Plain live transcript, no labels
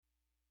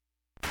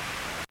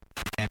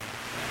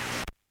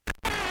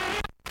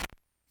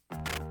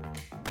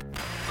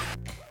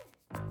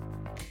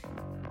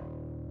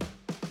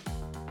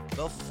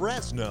the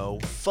Fresno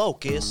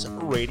Focus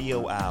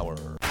Radio Hour.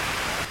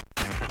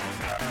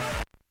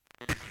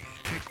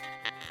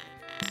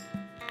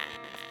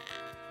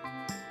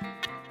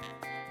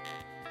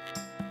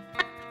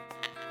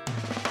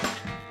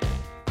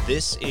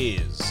 This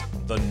is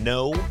the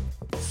No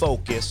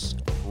Focus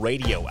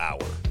Radio Hour.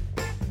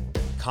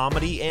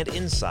 Comedy and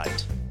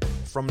insight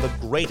from the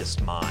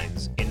greatest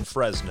minds in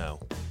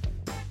Fresno.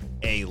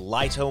 A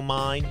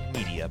Lightomine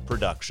Media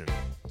production.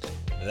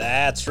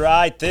 That's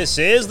right, this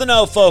is the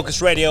No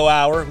Focus Radio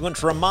Hour. We want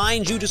to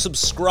remind you to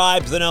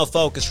subscribe to the No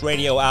Focus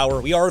Radio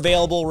Hour. We are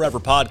available wherever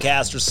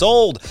podcasts are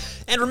sold.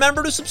 And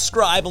remember to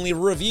subscribe and leave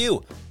a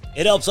review.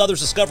 It helps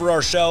others discover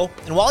our show.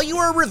 And while you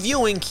are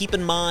reviewing, keep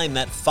in mind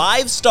that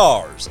 5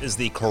 stars is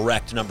the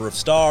correct number of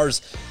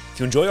stars. If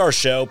you enjoy our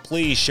show,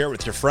 please share it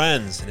with your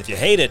friends. And if you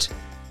hate it,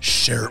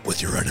 share it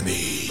with your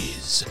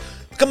enemies.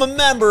 Become a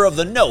member of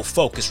the No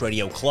Focus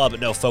Radio Club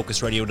at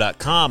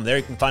nofocusradio.com. There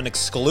you can find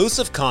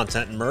exclusive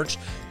content and merch.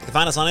 You can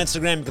find us on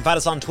Instagram, you can find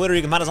us on Twitter,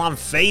 you can find us on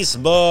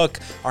Facebook.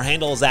 Our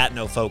handle is at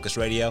No Focus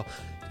Radio. You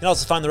can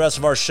also find the rest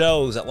of our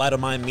shows at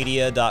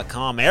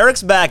lightominemedia.com.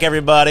 Eric's back,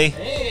 everybody.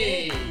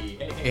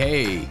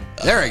 Hey,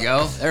 there we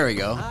go.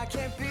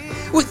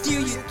 With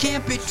you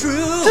can't be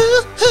true.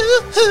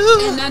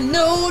 And I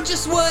know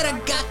just what I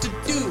got to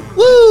do.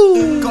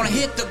 Woo! Gonna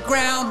hit the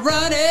ground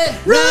running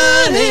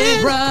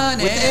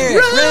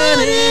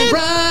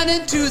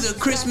to the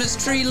Christmas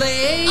tree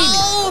lane.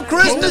 Oh,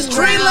 Christmas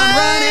tree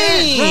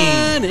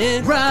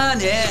lane!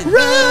 Running.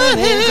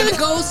 Gonna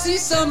go see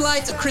some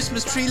lights at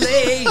Christmas tree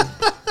lane.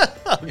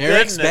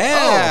 Eric's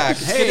back.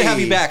 It's good to have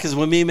hey. you back, because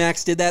when me and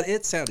Max did that,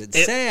 it sounded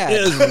sad.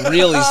 It was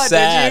really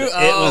sad. Did you?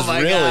 It was my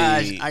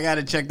really. gosh. I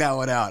gotta check that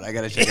one out.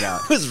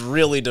 It was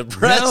really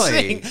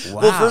depressing. Really?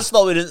 Wow. Well, first of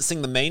all, we didn't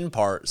sing the main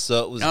part,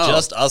 so it was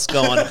just us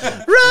going, running.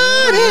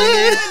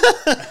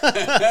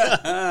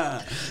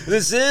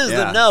 This is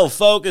the No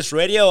Focus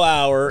Radio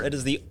Hour. It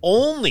is the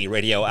only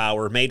radio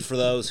hour made for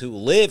those who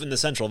live in the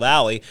Central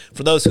Valley,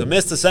 for those who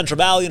miss the Central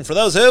Valley, and for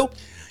those who...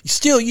 You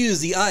still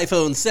use the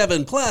iPhone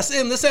 7 Plus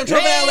in the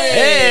Central Valley.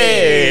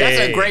 Hey,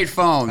 that's a great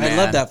phone, man. I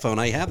love that phone.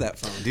 I have that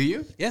phone. Do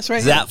you? Yes, right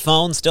Does here. that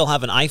phone still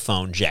have an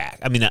iPhone jack?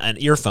 I mean, an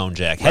earphone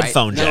jack, Right.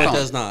 headphone No, jack. it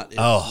does not.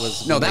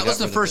 No, that was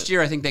the first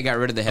year I think they got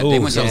rid of the head. Ooh, They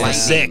went to so the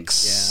Lightning.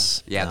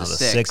 6. Yeah, No, the the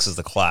 6. 6 is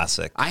the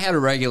classic. I had a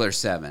regular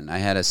 7. I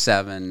had a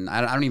 7. I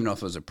don't even know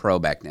if it was a Pro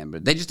back then,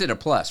 but they just did a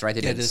Plus, right?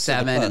 They did a just did the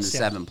 7 and the Plus, yeah.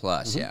 7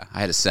 Plus. Yeah,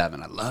 I had a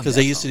 7. I love that. Because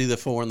they used to do the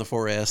 4 and the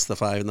 4S, the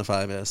 5 and the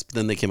 5S, but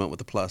then they came up with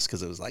the Plus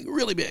because it was like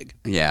really big.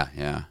 Yeah.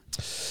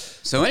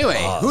 So anyway,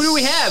 who do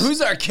we have?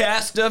 Who's our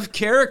cast of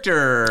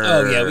characters?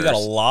 Oh, yeah, we got a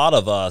lot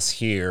of us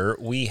here.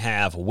 We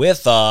have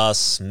with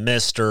us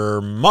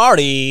Mr.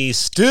 Marty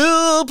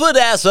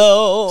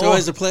Stupidasso. It's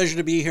always a pleasure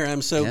to be here.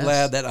 I'm so Yes.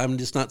 glad that I'm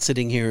just not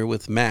sitting here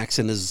with Max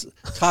and his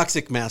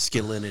toxic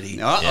masculinity.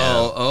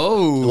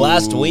 Oh.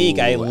 Last week,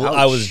 I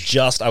ouch.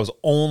 was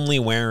only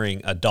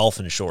wearing a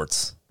dolphin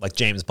shorts, like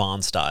James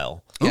Bond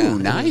style. Ooh,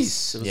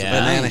 nice. It was Yeah. a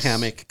banana Nice.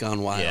 hammock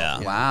gone wild. Yeah.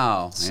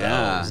 Wow. So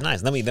yeah. it was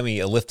nice. Then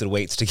we lifted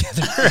weights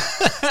together.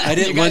 I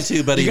didn't want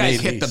to, but you he guys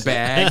made hit me. the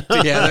bag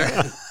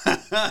together.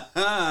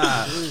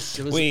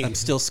 I'm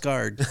still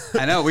scarred.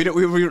 I know we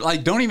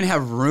like don't even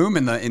have room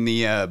in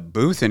the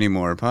booth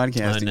anymore.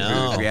 Podcasting. I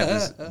know. booth. We have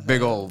this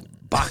big old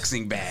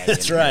boxing bag.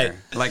 That's in right. here.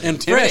 Like And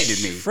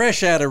intimidated me.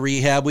 fresh out of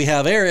rehab, we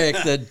have Eric,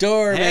 the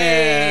doorman.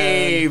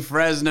 Hey,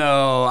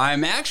 Fresno.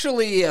 I'm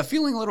actually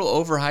feeling a little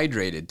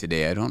overhydrated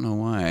today. I don't know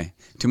why.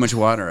 Too much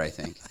water, I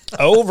think.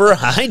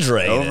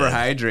 Overhydrated.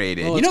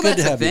 Overhydrated. Well, you know it's good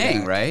that's to a have you thing,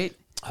 back. right?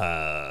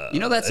 You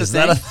know that's a is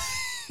thing. that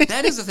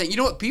That is the thing. You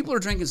know what? People are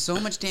drinking so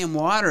much damn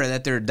water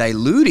that they're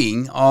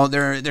diluting all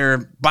their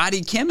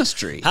body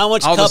chemistry. How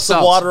much all the cups of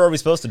salts. water are we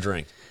supposed to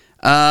drink?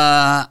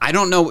 I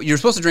don't know. You're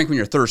supposed to drink when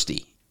you're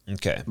thirsty.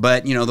 Okay.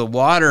 But, you know, the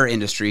water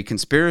industry,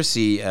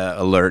 conspiracy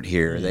alert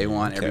here, they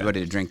want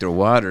everybody to drink their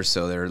water,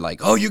 so they're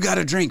like, oh, you got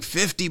to drink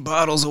 50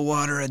 bottles of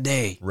water a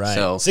day. Right.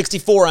 So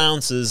 64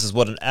 ounces is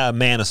what a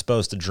man is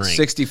supposed to drink.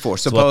 64,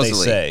 That's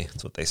supposedly.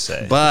 That's what they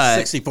say. But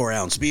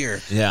 64-ounce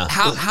beer. yeah.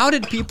 how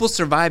did people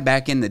survive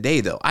back in the day,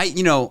 though? Okay,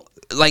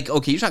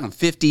 you're talking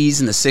 50s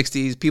and the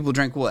 60s. People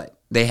drank what?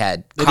 They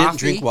had They coffee. didn't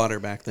drink water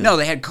back then. No,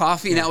 they had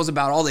coffee, and that was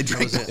about all they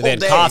drank. They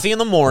had coffee in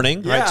the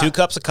morning, right? Yeah. 2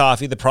 cups of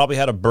coffee. They probably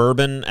had a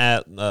bourbon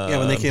at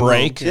when they came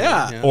break. home.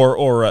 Yeah.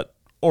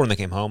 Or when they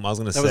came home. I was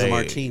going to say. That was a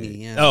martini,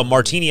 yeah. Oh,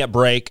 martini at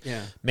break.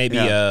 Yeah. Maybe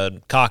Yeah. a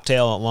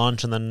cocktail at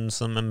lunch and then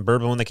some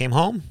bourbon when they came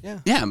home. Yeah.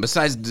 Yeah, and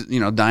besides,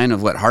 dying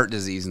of heart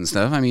disease and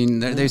stuff, I mean,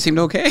 they seemed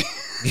okay.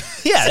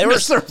 Yeah, they They were. were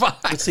survived.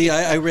 But see,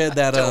 I read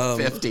that Till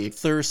 50.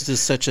 thirst is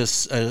such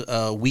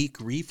a weak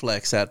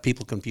reflex that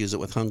people confuse it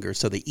with hunger,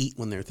 so they eat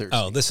when they're thirsty.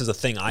 Oh, this is a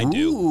thing I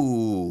do.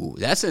 Ooh,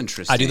 that's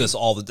interesting. I do this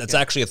all the. That's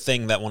actually a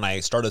thing that when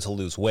I started to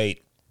lose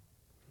weight,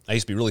 I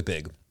used to be really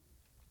big.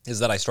 Is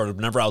that I started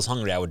whenever I was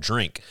hungry, I would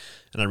drink,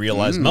 and I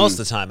realized most of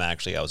the time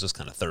actually I was just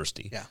kind of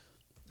thirsty. Yeah.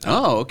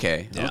 Oh,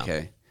 okay. Yeah.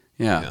 Okay.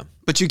 Yeah.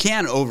 But you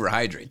can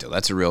overhydrate, though.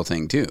 That's a real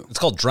thing, too. It's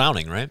called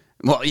drowning, right?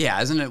 Well,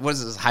 yeah, isn't it? What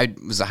is this?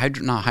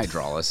 Not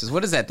hydrolysis.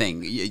 What is that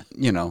thing?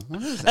 You know.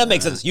 What is that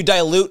makes sense. You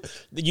dilute.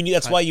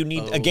 That's why you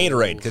need a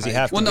Gatorade, because you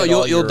have to. Well, no,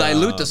 you'll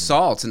dilute the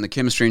salts and the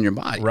chemistry in your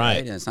body. Right.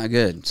 And it's not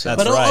good. So.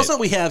 But also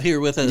we have here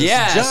with us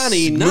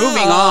Johnny Knobs.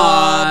 Moving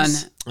on.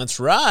 That's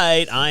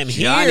right. I'm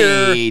here.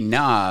 Johnny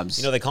Knobs.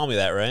 You know they call me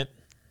that, right?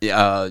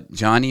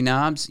 Johnny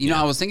Knobs. You know,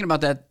 I was thinking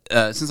about that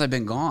since I've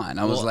been gone.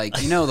 I was like,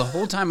 the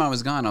whole time I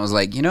was gone, I was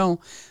like,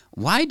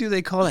 why do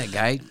they call that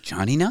guy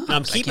Johnny Knobs?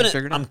 I'm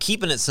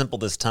keeping it simple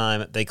this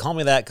time. They call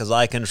me that because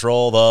I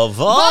control the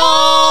volume.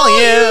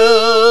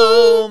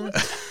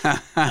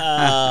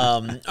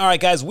 All right,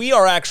 guys, we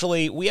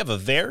have a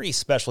very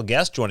special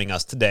guest joining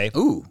us today.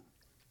 Ooh.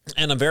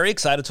 And I'm very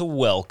excited to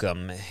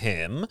welcome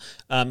him.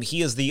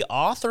 He is the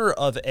author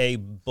of a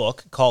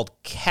book called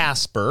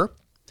Casper.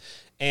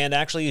 And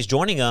actually, he's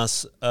joining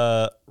us.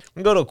 We're going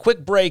to go to a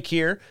quick break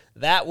here.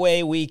 That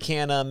way we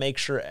can make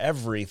sure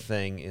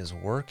everything is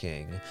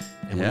working.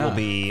 And we will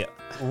be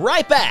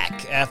right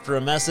back after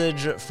a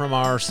message from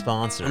our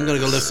sponsor. I'm going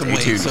to go lift some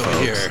weights over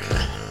here.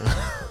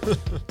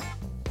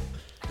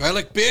 Do I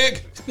look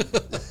big?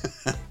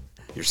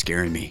 You're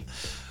scaring me.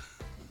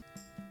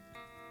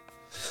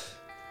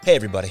 Hey,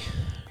 everybody.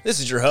 This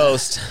is your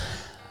host,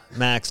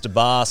 Max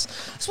DeBoss.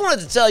 Just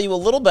wanted to tell you a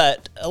little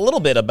bit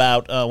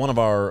about one of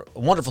our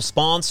wonderful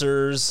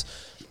sponsors,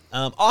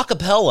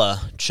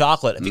 Acapella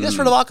Chocolate. Have you guys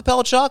heard of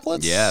Acapella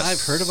Chocolates? Yes.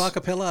 I've heard of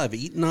Acapella. I've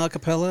eaten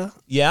Acapella.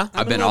 Yeah?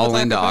 I've been all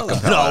into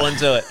Acapella. Been all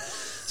into it.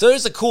 So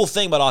there's a cool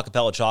thing about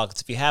Acapella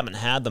Chocolates. If you haven't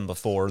had them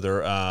before,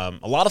 they're a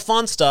lot of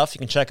fun stuff. You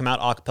can check them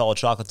out at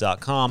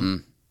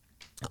acapellachocolates.com.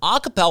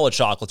 Acapella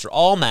Chocolates are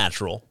all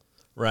natural.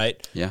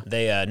 Right? Yeah.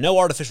 They no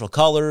artificial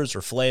colors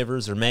or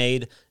flavors. They're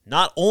made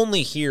not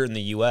only here in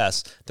the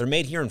U.S., they're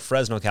made here in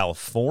Fresno,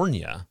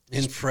 California.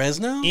 In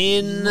Fresno?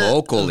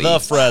 Locally. The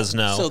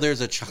Fresno. So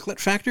there's a chocolate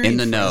factory in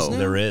the Fresno?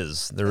 There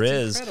is.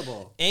 That's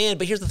incredible.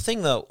 But here's the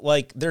thing, though.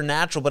 Like, they're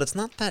natural, but it's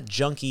not that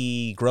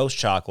junky, gross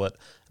chocolate.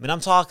 I mean, I'm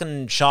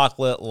talking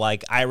chocolate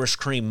like Irish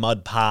cream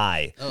mud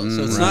pie. Oh,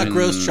 so it's not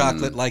gross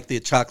chocolate like the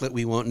chocolate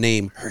we won't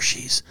name,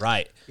 Hershey's.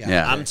 Right.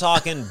 Yeah. I'm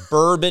talking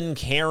bourbon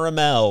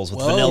caramels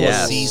with vanilla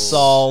sea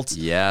salt.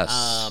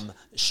 Yes.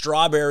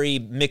 Strawberry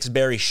mixed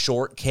berry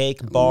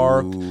shortcake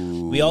bark.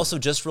 Ooh. We also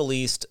just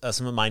released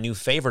some of my new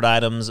favorite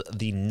items,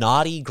 the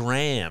Naughty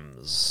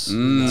Grams.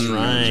 That's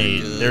right.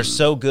 They're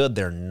so good,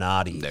 they're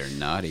naughty. They're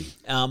naughty.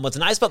 What's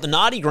nice about the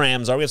Naughty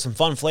Grams are we have some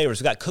fun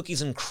flavors. We got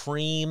cookies and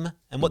cream,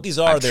 and what these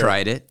are, I've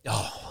tried it.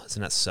 Oh,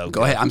 isn't that so good?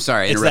 Go ahead. I'm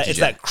sorry, I interrupted It's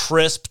you. that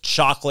crisp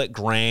chocolate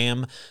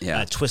graham,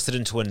 Yeah. twisted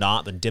into a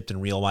knot, then dipped in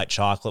real white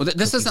chocolate. Well,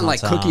 this isn't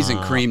like cookies and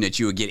cream that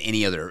you would get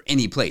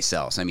any place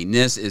else. I mean,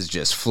 this is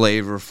just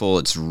flavorful.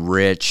 It's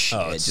rich.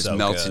 Oh, it it's just so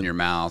melts good. in your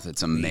mouth.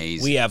 It's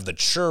amazing. We have the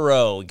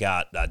churro. We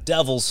got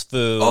devil's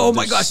food. Oh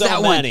my There's gosh, so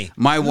that many. one!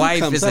 My wife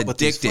comes is up with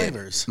these addicted.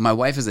 flavors? My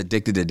wife is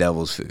addicted to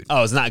devil's food.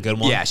 Oh, isn't that a good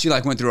one? Yeah, she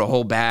went through a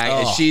whole bag,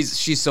 and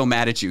she's so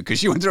mad at you because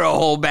she went through a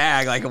whole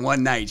bag like in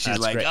one night. She's That's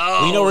like, great. oh,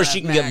 well, you know where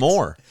she can get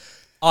more?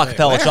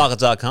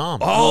 acapellachocolates.com.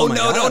 Oh, my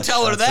no, gosh. don't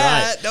tell her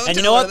that. Right. Don't And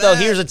you tell know her what, though?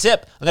 that. Here's a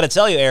tip. I'm going to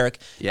tell you, Eric.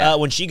 Yeah.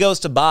 When she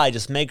goes to buy,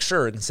 just make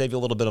sure it can save you a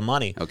little bit of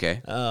money.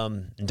 Okay.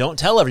 Don't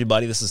tell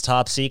everybody. This is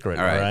top secret.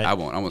 All right. I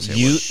won't say a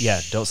word.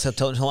 Yeah, don't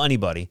tell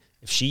anybody.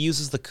 If she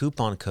uses the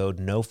coupon code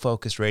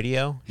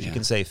NoFocusRadio, she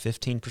can save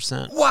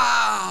 15%.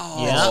 Wow.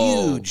 Yeah. That's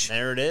huge.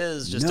 There it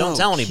is. Just No don't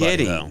tell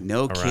anybody, kidding. though.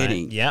 No All right.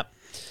 kidding. Yep.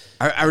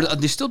 Are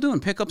they still doing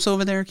pickups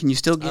over there? Can you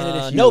still get it?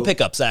 If you... No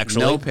pickups,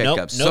 actually. No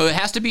pickups. Nope. So it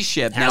has to be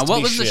shipped. Has Now, to what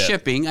be was the shipped.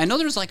 shipping? I know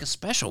there's like a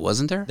special,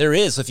 wasn't there? There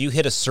is. If you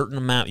hit a certain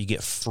amount, you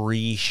get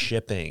free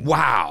shipping.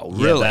 Wow,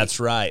 Yeah, really? that's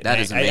right. That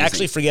is I amazing.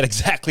 actually forget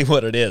exactly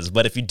what it is,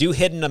 but if you do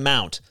hit an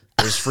amount,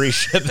 there's free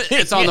shipping.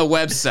 It's on the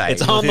website.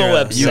 It's on the Here,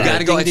 website. You got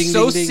to go. Ding, It's ding,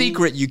 so ding, ding.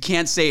 secret, you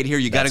can't say it here.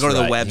 You got to That's go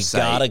to the right. website. You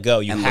gotta go.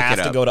 You and look have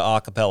it to up. go to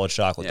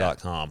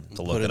acapellachocolates.com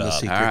to look Put it in the up.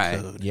 secret All right.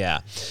 code. Yeah.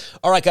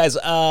 All right, guys.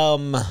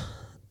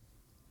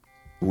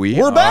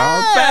 We're We're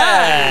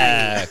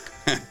back.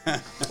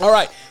 All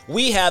right.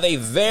 We have a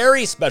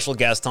very special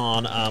guest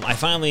on. I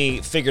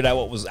finally figured out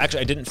what was...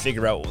 Actually, I didn't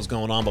figure out what was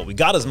going on, but we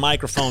got his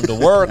microphone to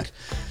work.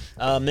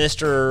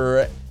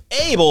 Mr.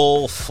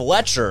 Abel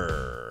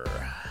Fletcher.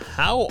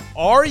 How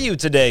are you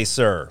today,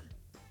 sir?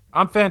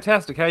 I'm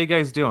fantastic. How you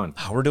guys doing?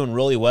 Oh, we're doing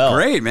really well.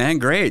 Great, man.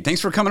 Great. Thanks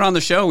for coming on the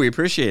show. We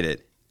appreciate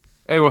it.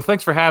 Hey, well,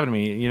 thanks for having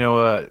me. You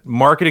know,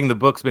 marketing the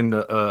book's been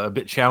a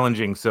bit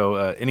challenging, so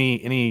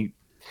any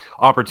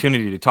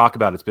opportunity to talk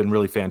about it's been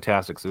really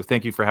fantastic. So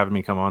thank you for having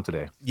me come on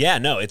today. Yeah,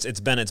 no, it's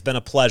been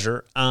a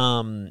pleasure.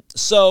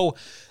 So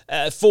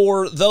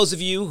for those of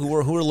you who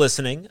are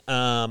listening,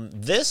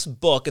 this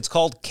book, it's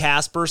called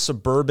Casper,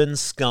 Suburban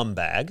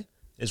Scumbag.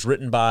 Is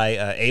written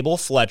by Abel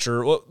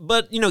Fletcher,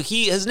 but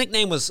his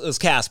nickname was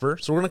Casper,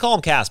 so we're gonna call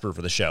him Casper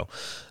for the show.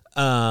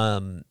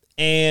 And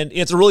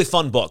it's a really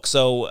fun book.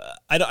 So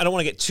I don't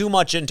want to get too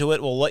much into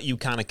it. We'll let you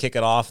kind of kick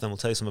it off, then we'll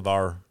tell you some of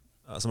our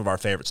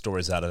favorite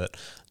stories out of it.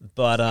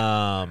 But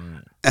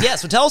yeah,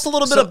 so tell us a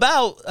little bit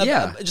about I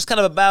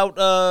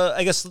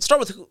guess let's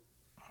start with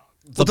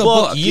the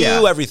Well, book,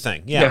 yeah.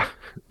 everything. Yeah.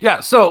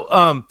 So,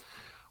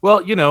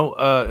 well,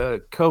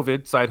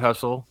 COVID, side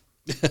hustle,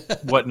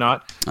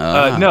 whatnot.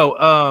 I've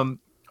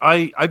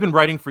been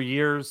writing for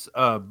years.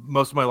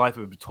 Most of my life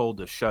I've been told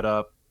to shut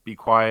up, be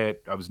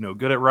quiet. I was no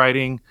good at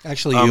writing.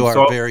 Actually, you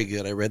are very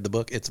good. I read the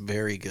book. It's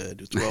very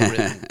good. It's well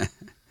written.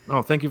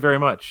 Oh, thank you very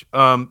much.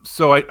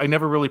 So I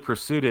never really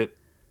pursued it.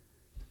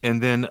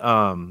 And then,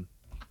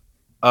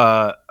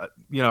 I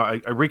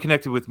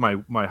reconnected with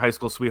my high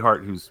school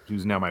sweetheart,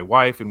 who's now my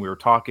wife, and we were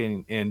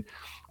talking. And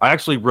I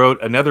actually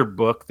wrote another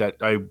book that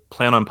I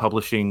plan on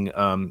publishing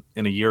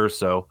in a year or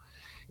so.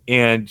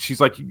 And she's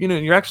like,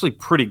 you're actually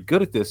pretty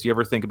good at this. You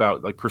ever think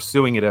about like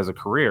pursuing it as a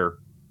career?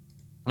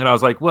 And I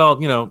was like, well,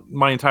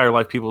 my entire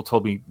life people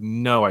told me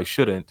no, I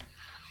shouldn't.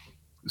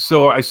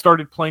 So I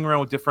started playing around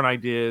with different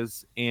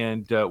ideas,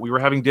 and we were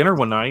having dinner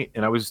one night,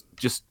 and I was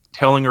just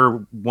telling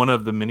her one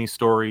of the many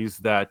stories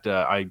that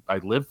I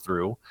lived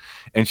through.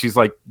 And she's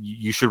like,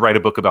 you should write a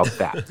book about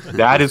that.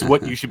 That is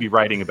what you should be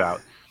writing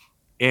about.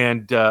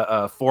 And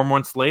 4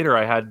 months later,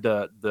 I had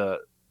the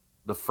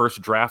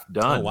first draft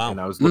done. Oh, wow.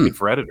 And I was looking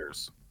for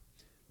editors.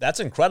 That's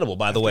incredible,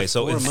 by the way.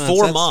 So in 4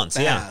 4 months,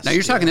 yeah. Now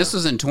you're talking, this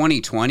was in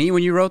 2020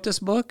 when you wrote this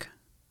book?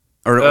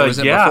 Or was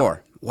it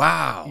before?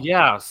 Wow.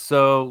 Yeah.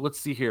 So let's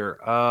see here.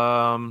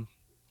 I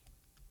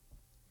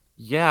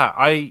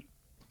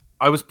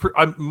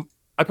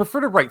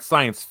prefer to write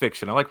science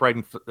fiction. I like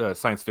writing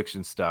science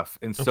fiction stuff.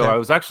 And so I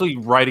was actually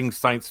writing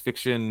science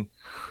fiction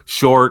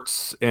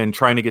shorts and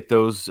trying to get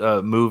those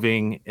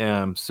moving.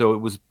 So it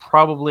was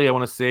probably, I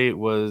want to say it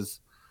was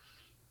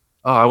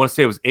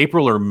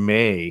April or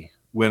May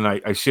when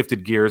I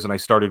shifted gears and I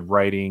started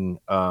writing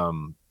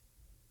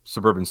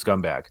Suburban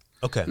Scumbag.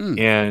 Okay.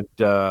 And,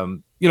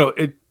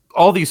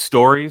 all these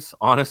stories,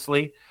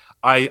 honestly,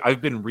 I've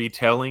been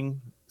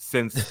retelling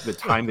since the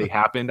time they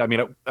happened. I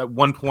mean, at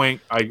one point,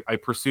 I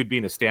pursued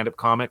being a stand-up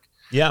comic.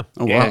 Yeah.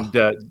 Oh, wow. And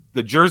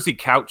the Jersey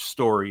Couch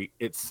story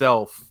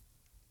itself.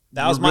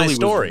 That was my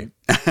story.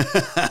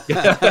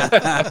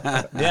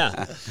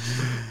 Yeah.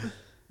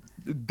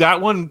 That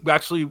one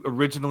actually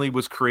originally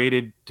was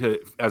created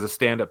as a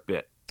stand-up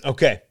bit.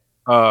 Okay.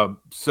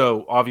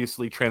 So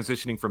obviously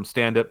transitioning from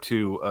stand-up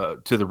to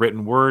the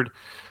written word,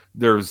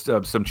 there's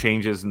some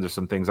changes and there's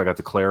some things I got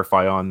to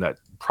clarify on that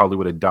probably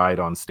would have died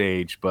on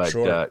stage. But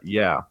sure.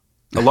 Yeah,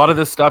 a lot of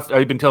this stuff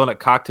I've been telling at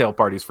cocktail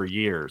parties for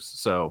years.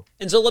 So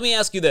let me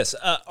ask you this: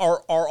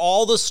 are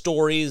all the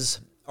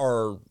stories,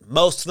 are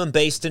most of them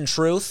based in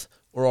truth,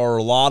 or are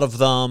a lot of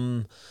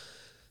them?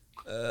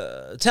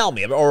 Tell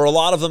me, are a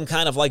lot of them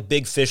kind of like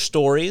big fish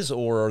stories,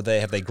 or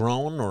have they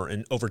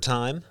grown over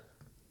time?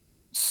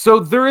 So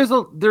there is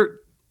a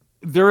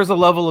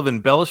level of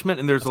embellishment,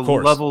 and there's a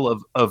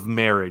level of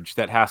marriage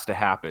that has to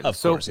happen.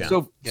 Of course, yeah.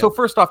 So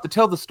first off, to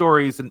tell the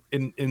stories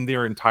in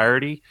their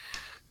entirety,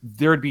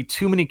 there'd be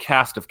too many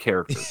cast of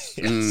characters.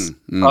 Yes.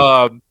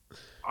 A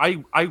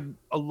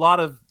lot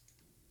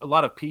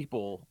of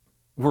people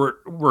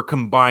were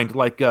combined.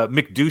 Like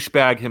Mick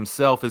Douchebag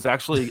himself is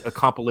actually a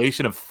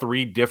compilation of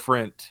 3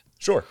 different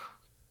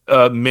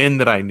men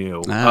that I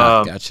knew.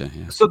 Gotcha.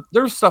 Yeah. So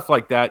there's stuff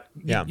like that.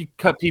 Yeah. You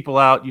cut people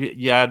out.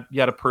 You had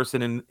a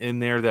person in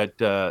there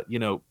that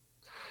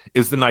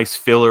is the nice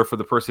filler for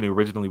the person who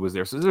originally was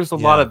there. So there's a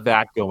lot of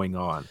that going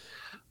on.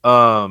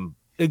 And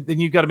then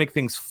you got to make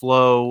things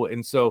flow.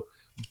 And so,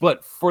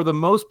 but for the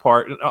most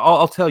part,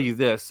 I'll tell you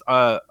this: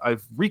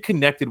 I've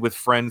reconnected with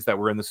friends that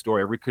were in the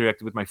story. I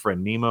reconnected with my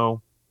friend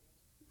Nemo,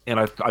 and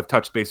I've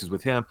touched bases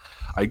with him.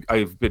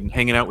 I've been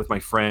hanging out with my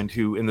friend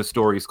who in the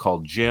story is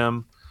called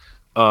Jim.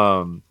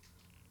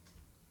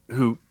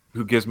 Who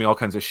gives me all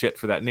kinds of shit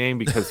for that name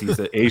because he's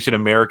an Asian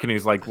American.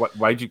 He's like, "What?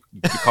 Why'd you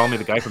call me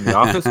the guy from The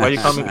Office? Why you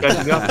call me the guy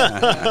from The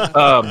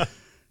Office?"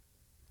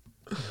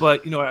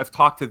 But I've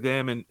talked to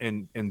them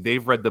and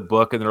they've read the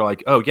book and they're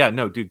like, "Oh yeah,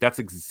 no, dude, that's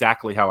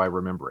exactly how I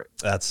remember it."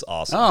 That's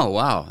awesome. Oh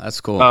wow, that's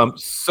cool.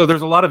 So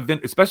there's a lot of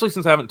especially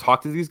since I haven't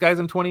talked to these guys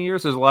in 20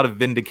 years. There's a lot of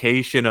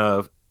vindication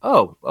of,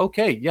 "Oh,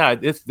 okay, yeah,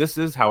 this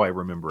is how I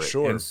remember it."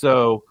 Sure. And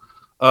so,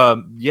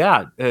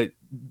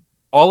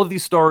 all of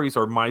these stories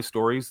are my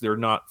stories. They're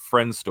not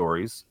friend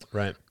stories.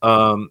 Right.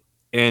 And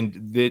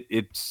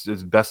it's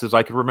as best as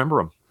I can remember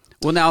them.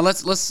 Well, now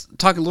let's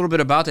talk a little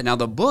bit about that. Now,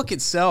 the book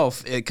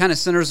itself, it kind of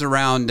centers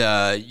around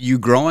you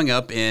growing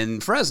up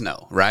in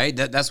Fresno, right?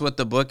 That's what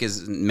the book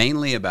is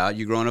mainly about.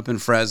 You growing up in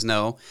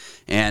Fresno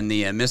and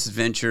the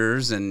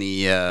misadventures and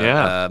the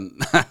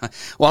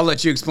well, I'll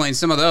let you explain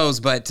some of those,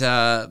 but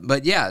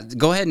yeah,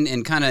 go ahead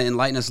and kind of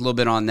enlighten us a little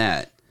bit on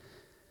that.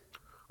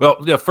 Well,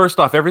 yeah, first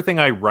off, everything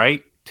I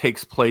write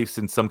takes place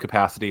in some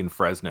capacity in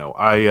Fresno.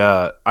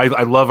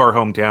 I love our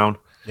hometown.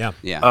 Yeah.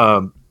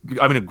 Yeah.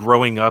 I mean,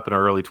 growing up in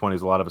our early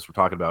 20s, a lot of us were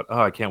talking about,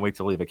 "Oh, I can't wait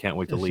to leave. I can't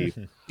wait to leave."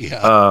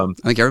 Yeah. I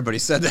think everybody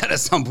said that at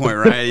some point,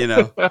 right?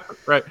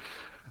 Right.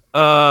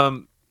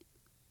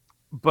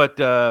 But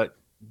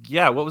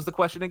yeah, what was the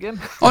question again?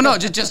 Oh no,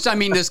 just I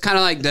mean, this kind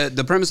of like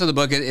the premise of the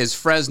book is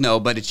Fresno,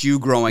 but it's you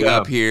growing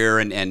up here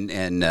and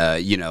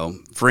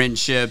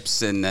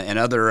friendships and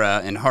other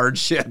and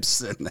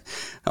hardships and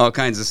all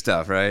kinds of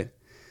stuff, right?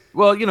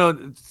 Well,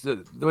 it's,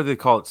 what do they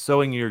call it?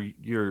 Sowing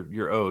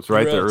your oats,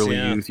 right? Your The oats, early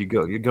yeah. youth.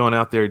 You're going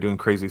out there doing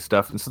crazy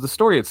stuff, and so the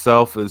story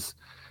itself is,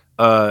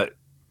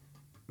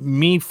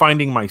 me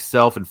finding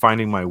myself and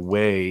finding my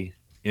way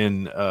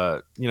in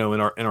our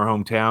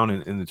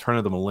hometown in the turn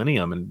of the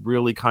millennium, and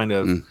really kind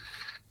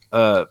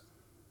of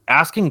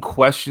asking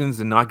questions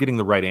and not getting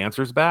the right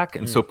answers back,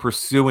 and so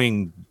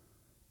pursuing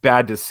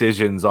bad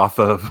decisions off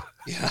of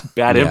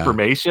bad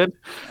information.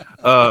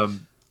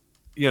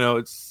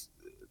 It's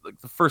like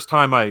the first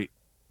time I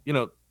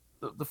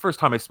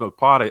smoked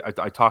pot,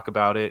 I talk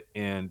about it,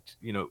 and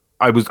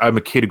I'm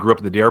a kid who grew up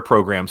in the DARE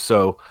program,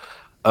 so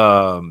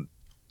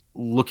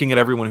looking at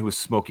everyone who was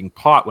smoking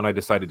pot when I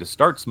decided to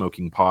start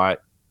smoking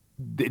pot,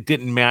 it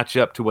didn't match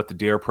up to what the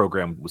DARE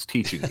program was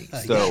teaching me.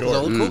 So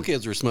all the cool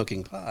kids were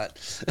smoking pot.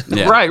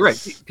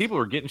 Right. People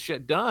were getting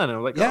shit done. And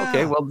I'm like, oh,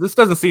 okay, well, this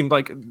doesn't seem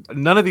like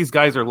none of these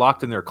guys are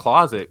locked in their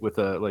closet with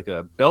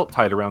a belt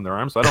tied around their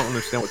arm. So I don't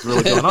understand what's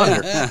really going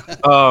on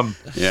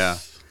here.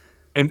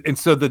 And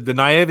so the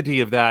naivety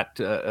of that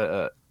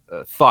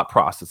thought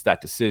process,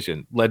 that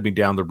decision, led me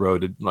down the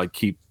road to like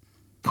keep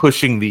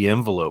pushing the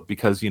envelope,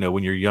 because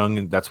when you're young,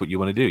 and that's what you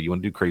want to do. You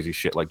want to do crazy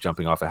shit like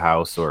jumping off a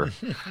house or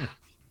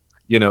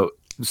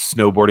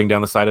snowboarding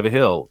down the side of a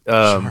hill,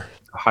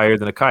 higher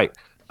than a kite.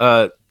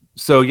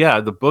 So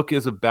the book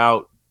is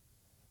about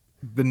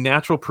the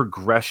natural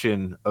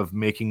progression of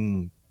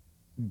making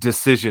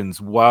decisions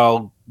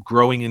while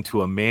growing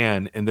into a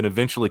man, and then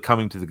eventually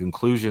coming to the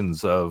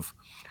conclusions of,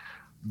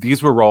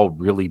 these were all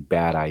really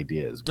bad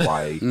ideas.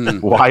 Why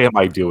am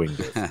I doing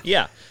this?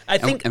 Yeah, I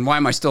think. And why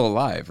am I still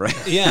alive, right?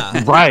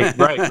 Yeah. Right.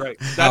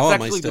 That's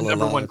actually the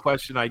number one alive?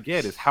 question I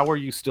get is, how are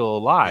you still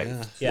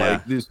alive?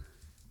 Yeah.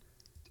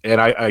 And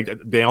I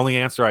the only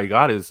answer I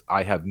got is,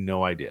 I have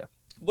no idea.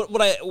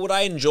 What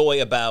I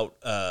enjoy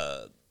about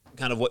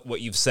kind of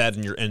what you've said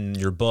in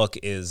your book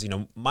is,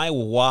 my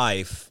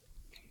wife,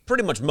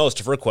 pretty much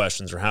most of her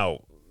questions are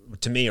how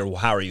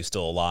are you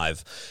still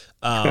alive?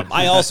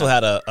 I also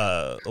had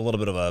a little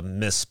bit of a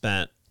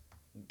misspent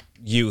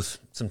youth,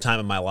 some time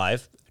in my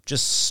life,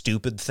 just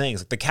stupid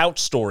things. Like the couch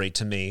story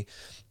to me,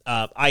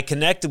 I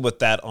connected with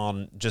that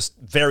on just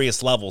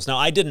various levels. Now,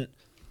 I didn't.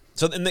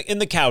 So in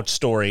the couch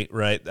story,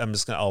 right?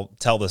 I'll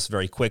tell this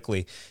very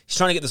quickly. He's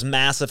trying to get this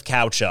massive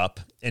couch up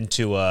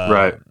into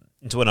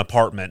an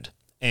apartment,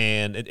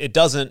 and it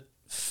doesn't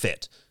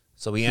fit.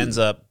 So he ends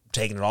up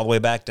taking it all the way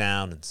back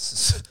down and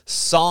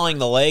sawing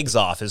the legs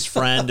off. His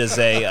friend is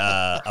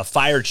a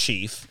fire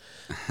chief,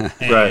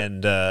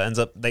 and ends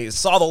up, they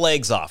saw the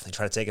legs off. They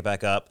try to take it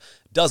back up.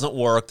 Doesn't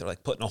work. They're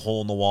like putting a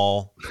hole in the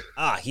wall.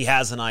 He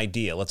has an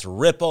idea. Let's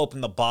rip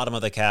open the bottom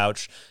of the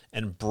couch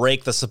and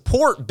break the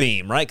support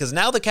beam, right? Because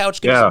now the couch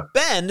can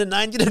bend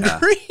 90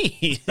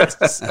 degrees.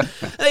 And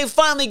they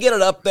finally get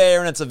it up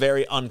there, and it's a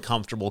very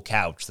uncomfortable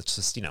couch. That's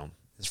just,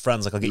 his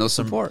friend's like, I'll get you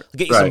some support. I'll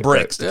get you some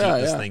bricks to keep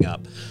this thing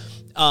up.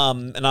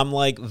 And I'm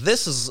like,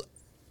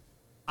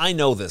 I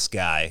know this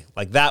guy.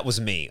 Like, that was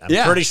me.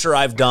 I'm pretty sure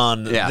I've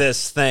done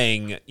this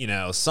thing,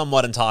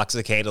 somewhat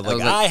intoxicated.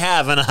 Like, I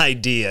have an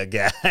idea,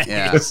 guys.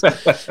 Yeah.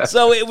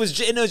 So it was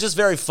just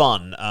very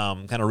fun,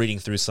 kind of reading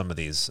through some of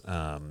these.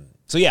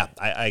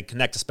 I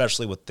connect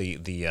especially with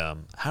the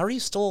how are you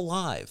still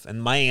alive?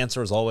 And my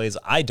answer is always,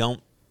 I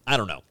don't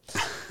know.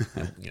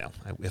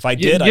 If I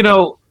did, I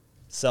could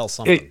sell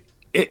something.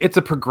 It's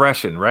a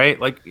progression, right?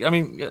 Like, I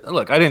mean,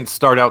 look, I didn't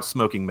start out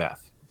smoking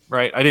meth,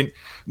 right? I didn't,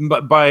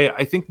 but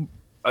I think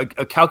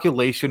a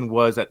calculation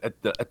was at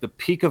the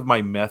peak of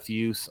my meth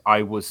use,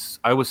 I was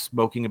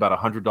smoking about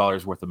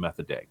 $100 worth of meth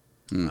a day,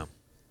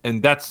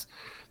 and that's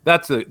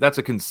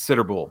a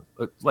considerable,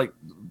 like,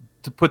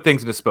 to put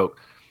things into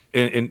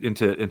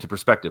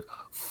perspective.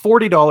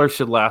 $40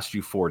 should last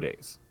you 4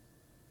 days.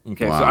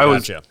 Okay, wow, so I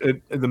was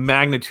the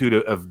magnitude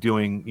of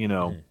doing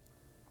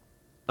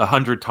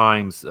 100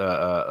 times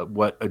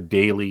what a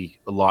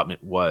daily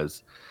allotment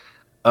was,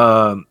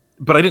 but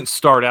I didn't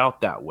start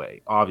out that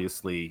way,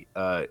 obviously.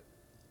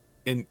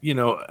 And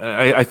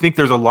I think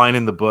there's a line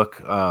in the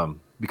book,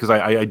 because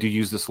I do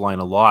use this line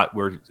a lot,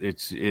 where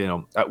it's,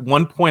 at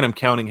one point I'm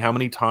counting how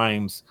many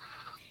times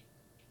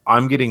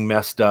I'm getting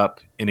messed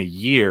up in a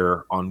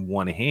year on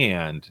one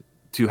hand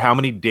to how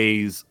many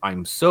days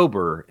I'm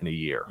sober in a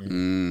year.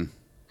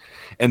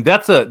 And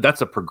that's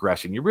a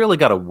progression. You really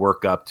got to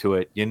work up to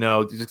it.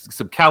 Just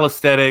some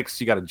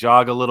calisthenics. You got to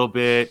jog a little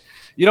bit.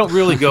 You don't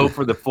really go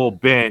for the full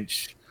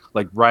bench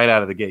like right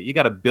out of the gate. You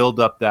got to build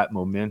up that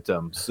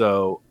momentum.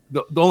 So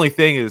the only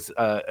thing is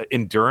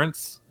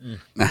endurance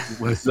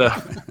was.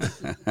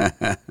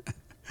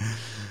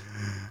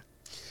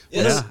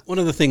 One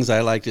of the things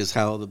I liked is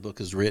how the book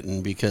is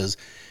written, because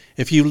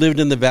if you lived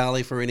in the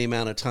valley for any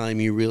amount of time,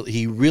 you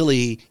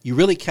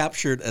really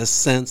captured a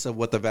sense of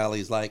what the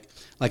valley's like.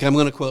 Like, I'm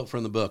going to quote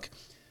from the book: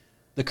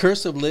 The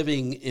curse of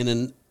living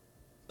in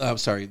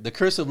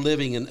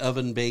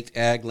oven-baked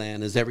ag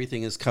land is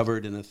everything is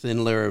covered in a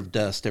thin layer of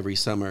dust every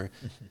summer,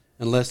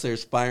 unless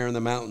there's fire in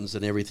the mountains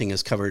and everything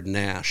is covered in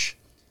ash.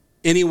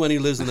 Anyone who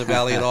lives in the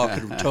valley at all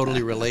could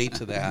totally relate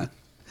to that.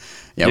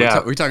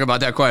 Yeah, we talk about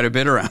that quite a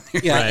bit around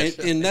here. Yeah, Right.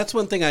 and that's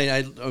one thing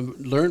I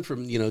learned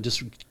from,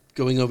 just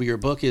going over your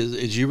book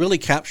is you really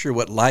capture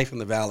what life in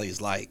the valley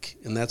is like.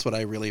 And that's what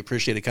I really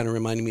appreciate. It kind of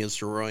reminded me of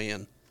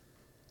Soroyan.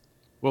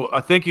 Well,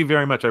 thank you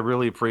very much. I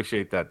really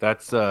appreciate that.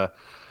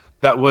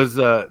 That was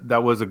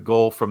a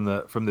goal from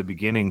the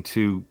beginning,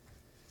 to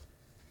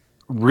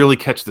really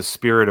catch the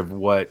spirit of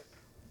what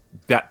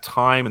that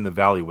time in the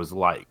valley was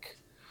like.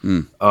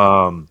 Things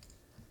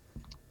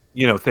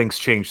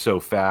change so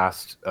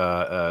fast,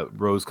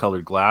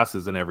 rose-colored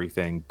glasses and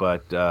everything,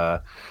 but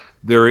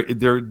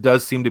there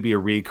does seem to be a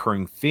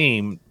recurring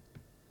theme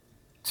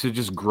to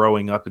just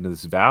growing up into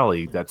this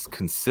valley that's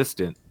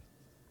consistent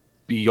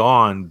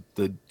beyond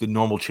the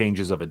normal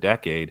changes of a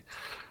decade.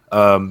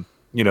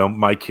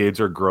 My kids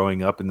are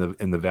growing up in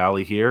the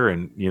valley here,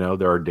 and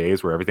there are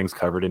days where everything's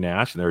covered in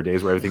ash, and there are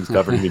days where everything's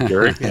covered in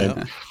dirt.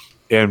 Yeah.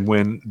 And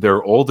when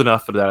they're old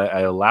enough that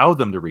I allow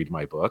them to read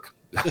my book,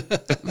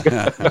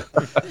 I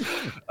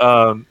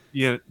want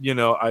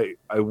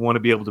to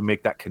be able to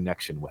make that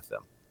connection with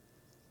them.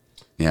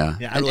 Yeah,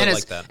 I really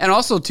like that. And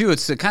also, too,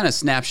 it's a kind of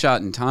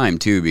snapshot in time,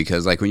 too,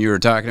 because, like, when you were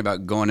talking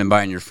about going and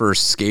buying your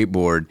first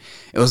skateboard,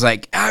 it was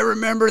like, I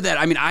remember that.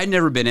 I mean, I'd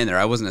never been in there.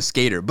 I wasn't a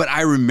skater, but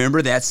I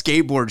remember that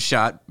skateboard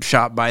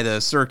shop by the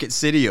Circuit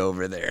City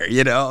over there.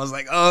 I was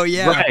like, oh,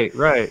 yeah.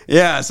 Right.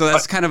 Yeah, so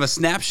that's kind of a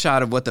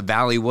snapshot of what the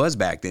valley was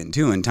back then,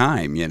 too, in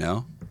time,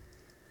 Yeah.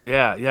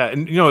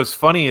 And, what's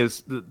funny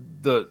is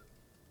the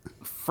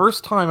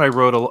first time I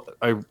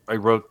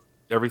wrote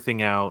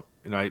everything out,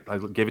 and I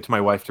gave it to my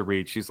wife to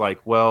read. She's like,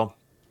 well,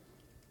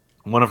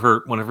 one of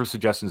her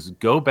suggestions is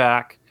go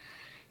back,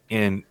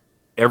 and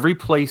every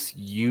place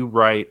you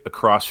write a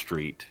cross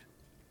street,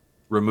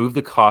 remove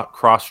the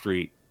cross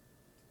street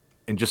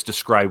and just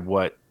describe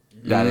what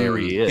that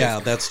area is.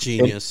 Yeah, that's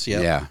genius.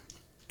 Yeah.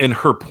 And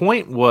her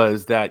point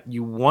was that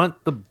you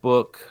want the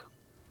book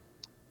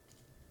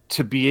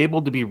to be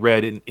able to be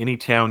read in any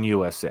town,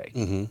 USA,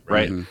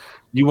 right? Mm-hmm.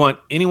 You want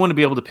anyone to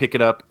be able to pick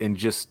it up and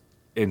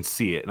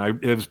see it.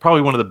 And it was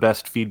probably one of the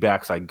best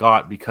feedbacks I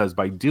got, because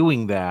by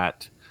doing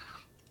that,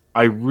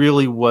 I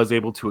really was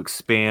able to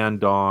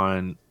expand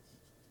on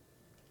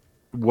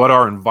what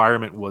our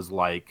environment was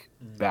like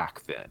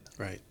back then.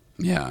 Right.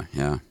 Yeah.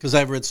 Because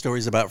I've read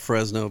stories about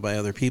Fresno by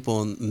other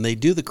people, and they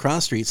do the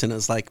cross streets, and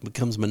it's like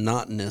becomes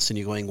monotonous, and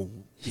you're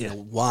going,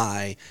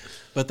 why?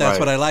 But that's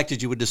what I liked,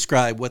 is you would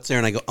describe what's there,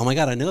 and I go, oh my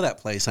God, I know that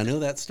place, I know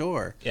that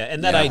store. Yeah,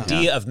 and that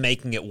idea of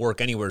making it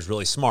work anywhere is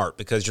really smart,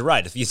 because you're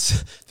right. If you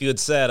had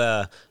said,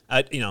 the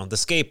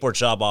skateboard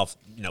shop off,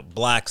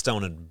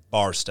 Blackstone and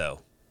Barstow.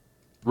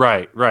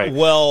 Right.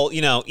 Well,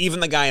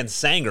 even the guy in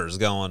Sanger's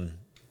going,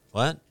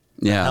 what?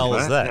 Yeah. The hell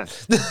is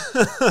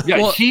that? Yeah,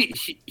 well,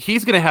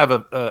 he's going to have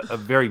a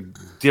very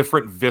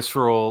different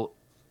visceral,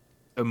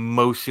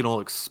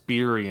 emotional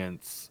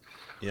experience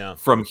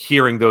from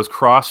hearing those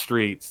cross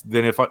streets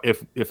than if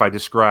I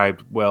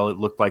described, well, it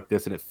looked like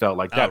this and it felt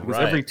like that. Because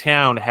every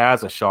town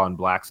has a Shaw and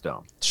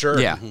Blackstone. Sure.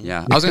 Yeah.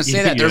 I was going to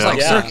say that. There's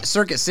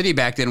Circuit City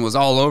back then was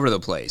all over the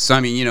place. So,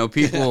 I mean,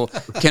 people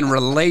can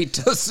relate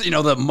to,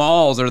 the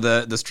malls or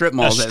the strip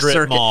malls. A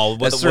strip mall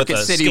with Circuit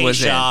a City skate was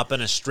shop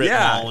and a strip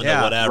mall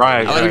and whatever.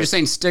 Right. I like you're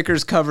saying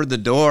stickers covered the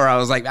door. I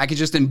was like, I could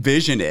just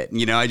envision it.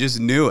 I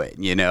just knew it,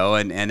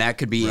 and that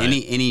could be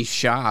any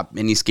shop,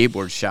 any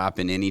skateboard shop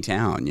in any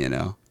town,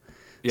 Yeah,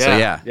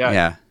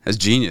 So that's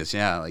genius.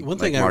 Yeah, One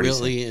thing I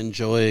really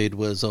enjoyed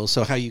was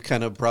also how you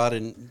kind of brought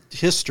in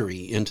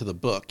history into the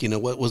book.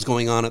 What was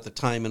going on at the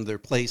time in their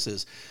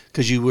places,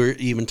 because you were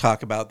even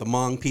talk about the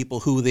Hmong people,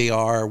 who they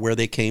are, where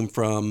they came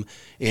from,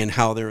 and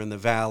how they're in the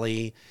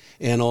valley.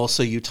 And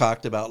also you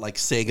talked about like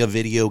Sega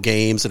video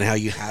games and how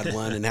you had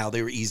one and how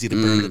they were easy to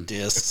burn the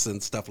discs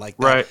and stuff like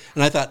that. Right.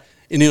 And I thought,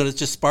 it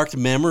just sparked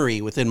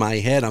memory within my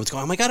head. I was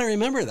going, oh my God, I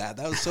remember that.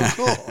 That was so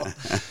cool.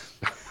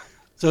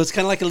 So it's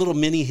kind of like a little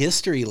mini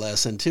history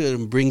lesson, too.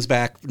 It brings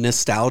back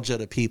nostalgia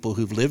to people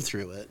who've lived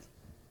through it.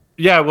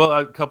 Yeah, well,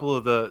 a couple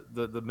of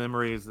the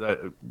memories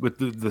with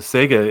the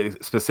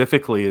Sega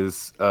specifically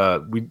is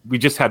we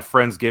just had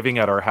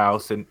Friendsgiving at our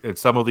house, and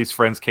some of these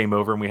friends came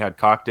over and we had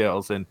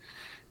cocktails, and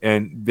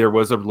there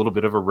was a little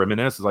bit of a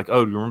reminiscence. It's like,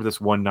 oh, do you remember this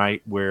one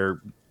night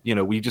where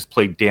we just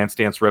played Dance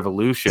Dance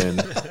Revolution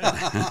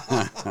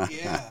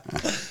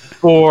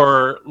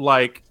for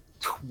like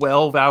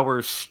 12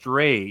 hours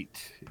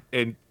straight,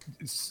 and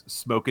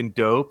smoking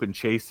dope and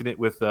chasing it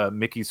with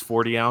Mickey's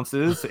 40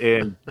 ounces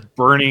and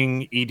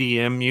burning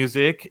EDM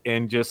music,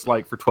 and just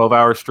like for 12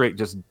 hours straight,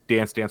 just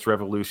Dance Dance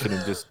Revolution,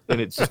 and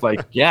it's just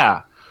like,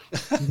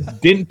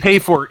 didn't pay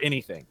for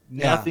anything.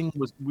 Nothing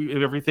was.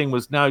 Everything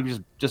was. No,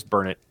 just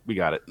burn it. We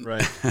got it.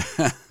 Right.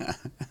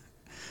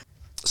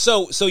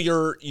 So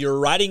you're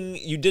writing.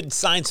 You did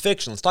science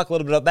fiction. Let's talk a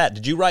little bit about that.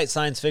 Did you write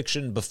science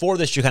fiction before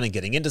this? You're kind of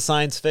getting into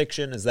science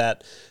fiction. Is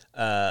that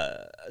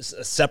a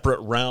separate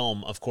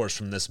realm, of course,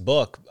 from this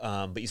book?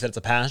 But you said it's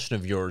a passion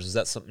of yours. Is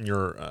that something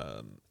you're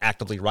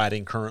actively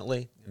writing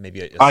currently?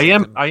 Maybe I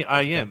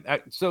am.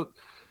 So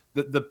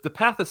the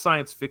path of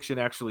science fiction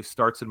actually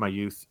starts in my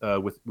youth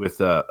with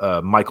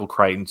Michael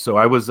Crichton. So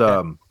I was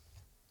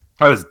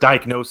I was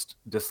diagnosed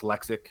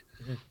dyslexic,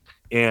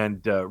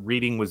 and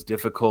reading was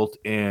difficult.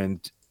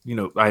 And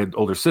I had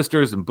older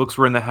sisters, and books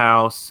were in the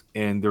house,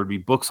 and there would be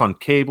books on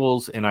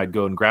cables, and I'd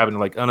go and grab it, and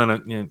like, oh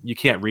no, you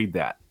can't read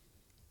that.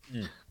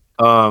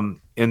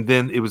 And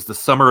then it was the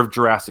summer of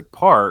Jurassic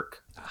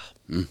Park,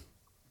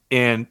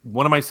 and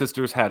one of my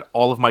sisters had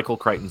all of Michael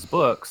Crichton's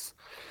books,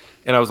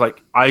 and I was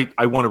like, I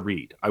want to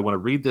read. I want to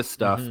read this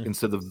stuff. And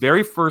so the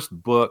very first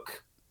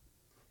book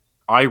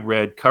I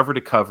read cover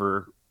to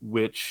cover,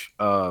 which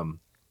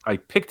I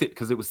picked it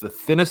because it was the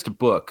thinnest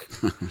book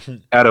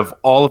out of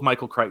all of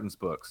Michael Crichton's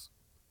books,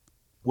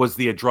 was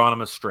The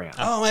Andromeda Strand.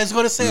 Oh, I was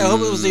going to say, I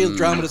hope it was The Andromeda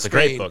Strand. It's a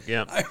great book,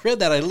 yeah. I read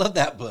that. I love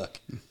that book.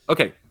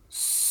 Okay.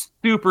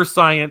 Super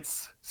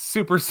science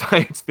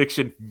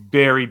fiction,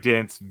 very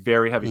dense,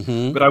 very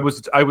heavy. But I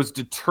was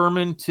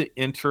determined to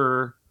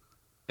enter,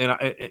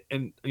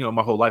 and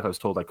my whole life I was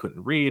told I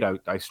couldn't read.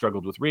 I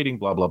struggled with reading,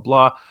 blah blah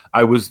blah.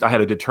 I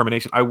had a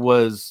determination. I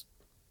was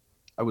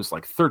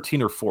like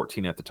 13 or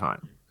 14 at the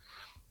time,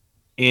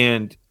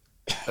 and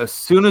as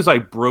soon as I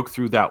broke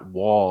through that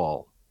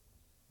wall,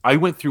 I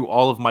went through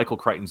all of Michael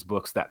Crichton's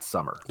books that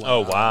summer. Oh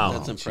wow,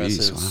 that's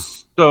impressive.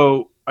 Geez, wow.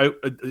 So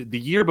the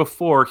year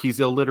before, he's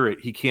illiterate,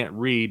 he can't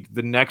read.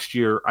 The next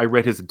year, I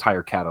read his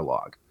entire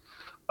catalog.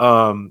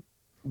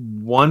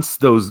 Once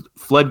those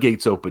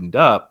floodgates opened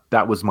up,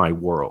 that was my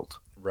world.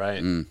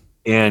 Right.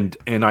 And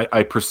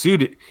I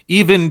pursued it,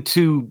 even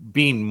to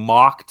being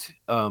mocked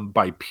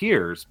by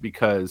peers,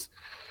 because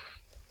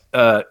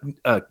a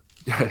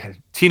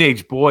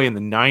teenage boy in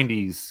the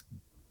 90s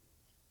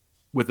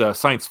with a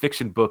science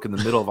fiction book in the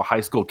middle of a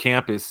high school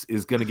campus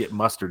is going to get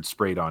mustard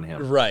sprayed on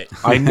him. Right.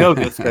 I know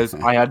this because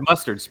I had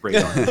mustard sprayed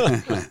on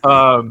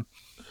him.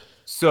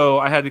 So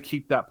I had to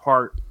keep that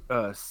part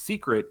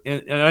secret.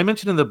 And I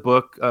mentioned in the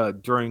book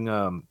during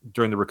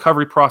the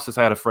recovery process,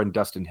 I had a friend,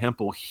 Dustin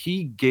Hempel.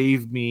 He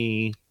gave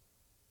me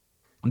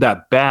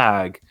that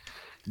bag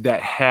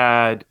that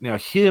had, now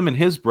him and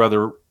his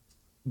brother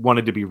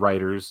wanted to be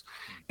writers.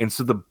 And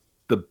so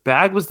the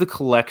bag was the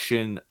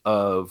collection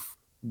of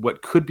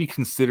what could be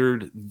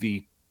considered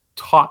the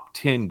top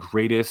 10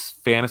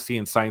 greatest fantasy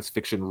and science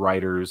fiction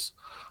writers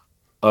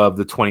of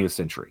the 20th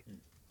century.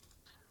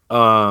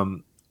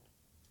 And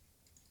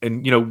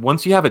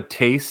once you have a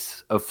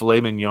taste of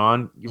filet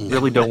mignon, you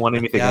really don't want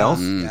anything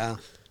else. Yeah.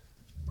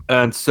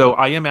 And so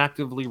I am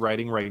actively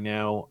writing right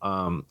now.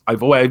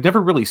 I've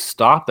never really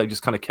stopped. I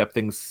just kind of kept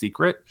things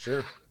secret.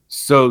 Sure.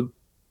 So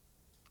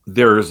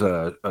there's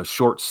a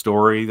short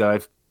story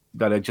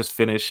that I just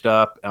finished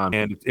up,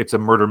 and it's a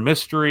murder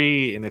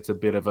mystery, and it's a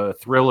bit of a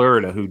thriller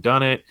and a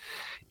whodunit.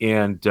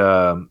 And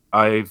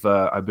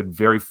I've been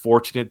very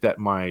fortunate that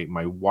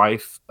my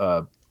wife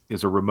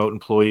is a remote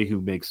employee who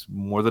makes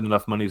more than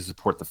enough money to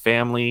support the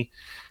family,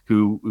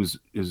 who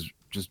is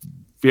just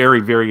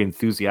very, very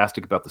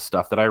enthusiastic about the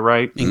stuff that I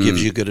write. And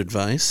gives you good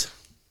advice.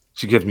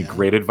 She gives me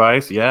great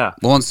advice. Yeah.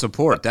 Well, and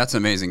support. That's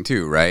amazing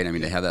too, right? I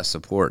mean, to have that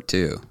support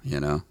too,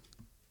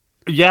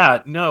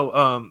 Yeah,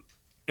 no.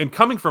 And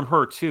coming from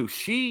her too,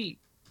 she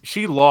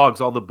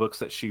logs all the books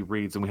that she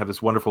reads, and we have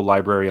this wonderful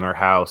library in our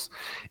house.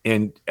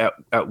 And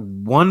at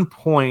one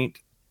point,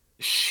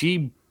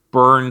 she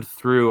burned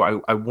through,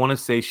 I want to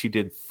say she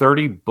did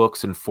 30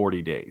 books in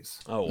 40 days.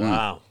 Oh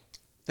wow.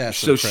 That's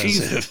So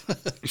impressive.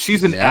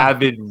 she's an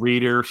avid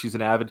reader. She's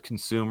an avid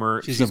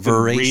consumer. She's a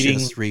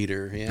voracious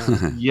reader.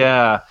 Yeah.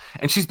 Yeah,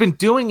 and she's been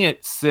doing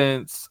it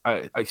since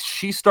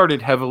she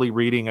started heavily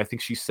reading. I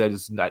think she said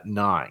is at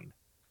 9.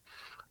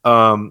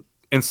 And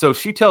so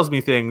she tells me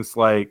things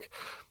like,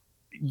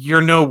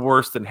 "You're no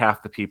worse than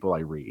half the people I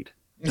read,"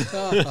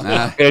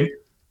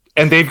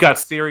 and they've got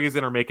series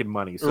and are making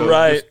money. So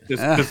right.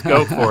 just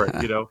go for it.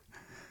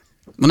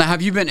 Well, now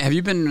have you been?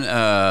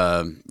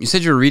 You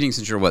said you were reading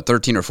since you were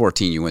 13 or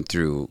 14. You went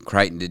through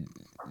Crichton.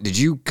 Did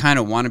you kind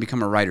of want to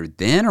become a writer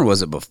then, or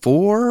was it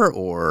before?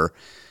 Or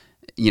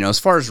as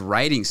far as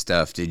writing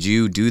stuff, did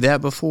you do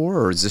that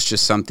before, or is this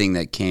just something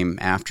that came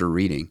after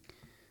reading?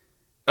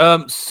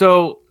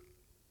 So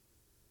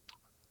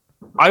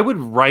I would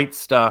write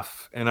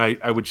stuff, and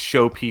I would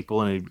show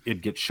people, and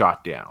it'd get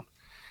shot down.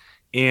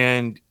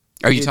 And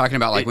are you talking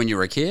about like when you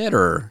were a kid,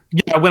 or?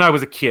 Yeah, when I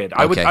was a kid,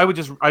 Okay. I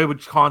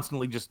would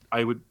constantly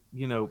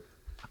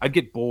I'd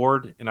get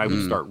bored, and I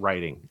would start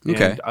writing.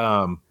 Okay.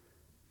 And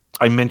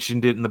I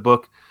mentioned it in the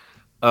book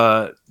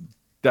that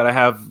I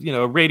have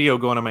a radio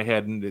going on my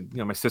head, and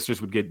my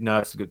sisters would get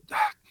nuts and go,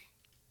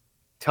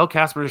 "Tell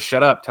Casper to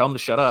shut up. Tell him to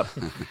shut up."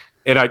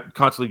 And I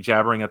constantly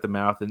jabbering at the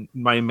mouth, and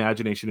my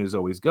imagination is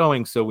always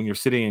going. So when you're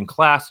sitting in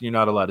class and you're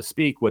not allowed to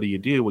speak, what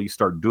do? Well, you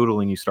start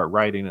doodling, you start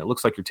writing. It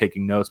looks like you're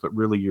taking notes, but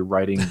really you're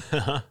writing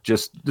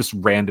just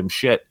random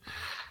shit.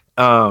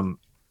 But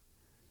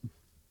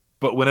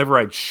whenever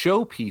I'd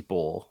show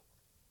people,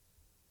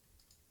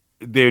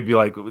 they'd be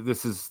like,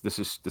 "This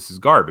is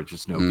garbage.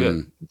 It's no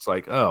good." It's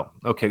like, oh,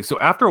 okay. So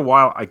after a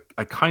while,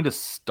 I kind of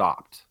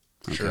stopped.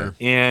 Sure.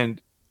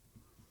 And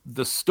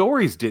the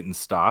stories didn't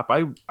stop.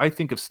 I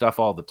think of stuff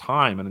all the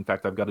time, and in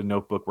fact, I've got a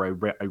notebook where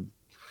I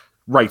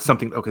write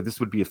something. Okay, this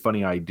would be a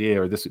funny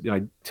idea, or this.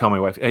 I tell my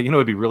wife, hey,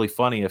 it'd be really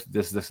funny if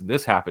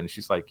this happened.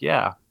 She's like,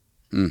 yeah.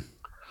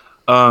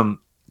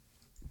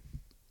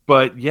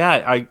 But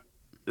yeah,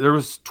 there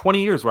was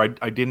 20 years where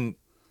I didn't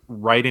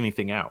write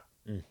anything out.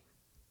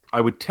 I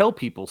would tell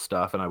people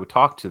stuff and I would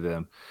talk to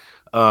them.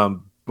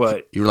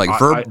 But you were like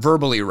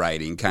verbally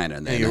writing kind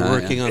of. Yeah, you're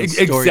working on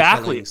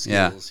storytelling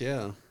skills.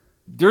 Yeah.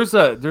 There's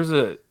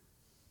a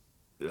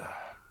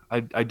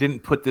I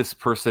didn't put this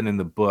person in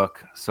the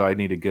book, so I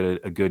need to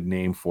get a good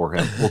name for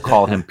him. We'll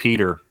call him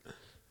Peter.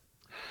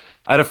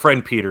 I had a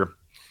friend, Peter,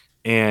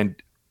 and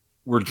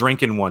we're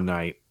drinking one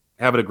night,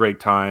 having a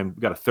great time.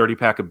 We got a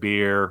 30-pack of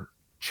beer,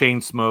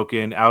 chain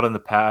smoking, out on the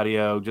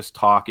patio, just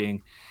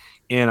talking.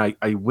 And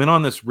I went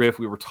on this riff.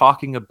 We were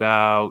talking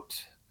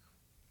about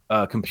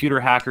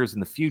computer hackers in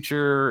the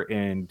future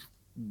and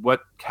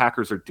what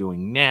hackers are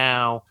doing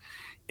now.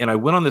 And I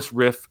went on this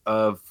riff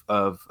of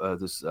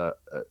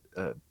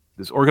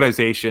this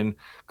organization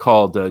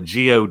called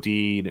GOD,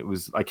 and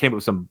I came up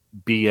with some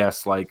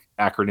BS like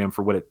acronym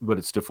for what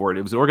it stood for.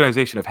 It was an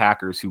organization of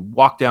hackers who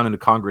walked down into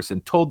Congress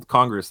and told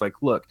Congress,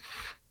 like, look,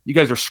 you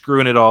guys are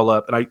screwing it all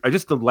up. And I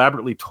just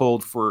elaborately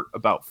told for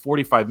about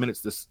 45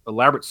 minutes this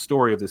elaborate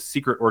story of this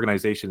secret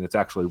organization that's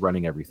actually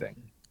running everything.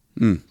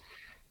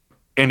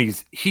 And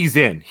he's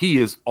in. He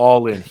is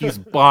all in. He's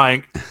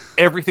buying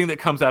everything that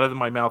comes out of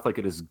my mouth like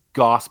it is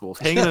gospel.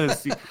 Hanging in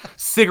his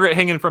cigarette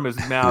hanging from his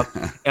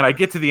mouth. And I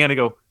get to the end and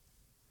go,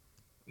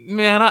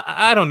 man,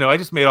 I don't know. I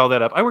just made all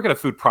that up. I work at a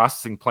food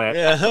processing plant.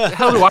 Yeah.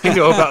 How do I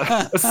know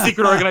about a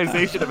secret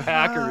organization of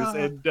hackers?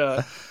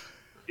 And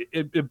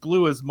it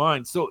blew his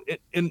mind. So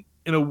in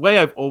a way,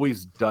 I've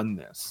always done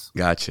this.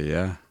 Gotcha,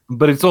 yeah.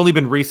 But it's only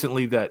been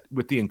recently that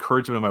with the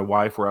encouragement of my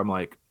wife where I'm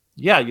like,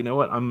 yeah, you know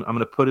what? I'm going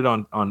to put it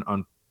on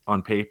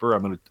paper.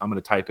 I'm going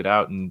to type it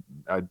out, and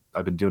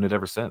I've been doing it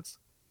ever since.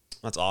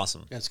 That's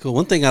awesome. That's cool.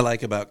 One thing I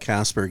like about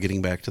Casper,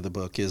 getting back to the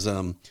book, is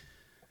a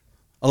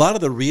lot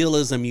of the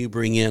realism you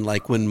bring in,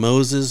 like when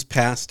Moses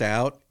passed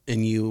out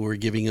and you were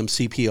giving him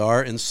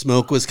CPR and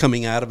smoke was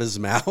coming out of his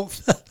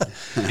mouth.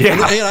 Yeah.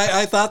 And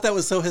I thought that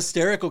was so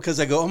hysterical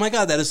because I go, oh my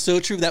God, that is so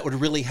true. That would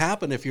really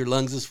happen if your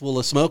lungs is full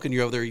of smoke and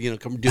you're over there,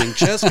 doing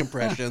chest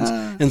compressions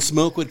and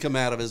smoke would come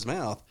out of his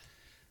mouth.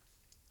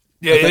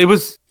 Yeah, it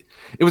was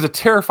a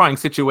terrifying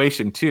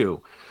situation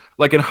too.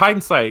 Like in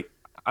hindsight,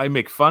 I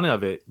make fun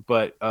of it,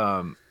 but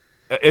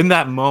in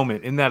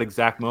that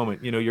exact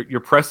moment,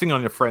 you're pressing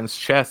on your friend's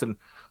chest and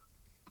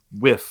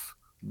whiff,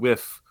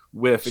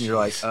 and you're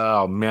like,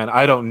 oh man,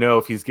 I don't know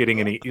if he's getting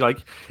any.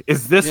 Like,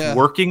 is this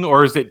working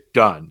or is it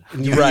done?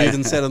 And you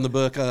even said in the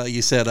book,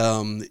 you said,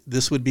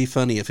 this would be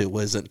funny if it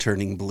wasn't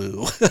turning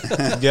blue.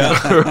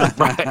 Yeah,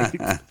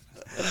 right.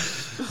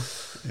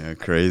 Yeah,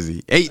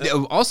 crazy. Hey,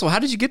 also, how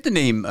did you get the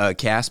name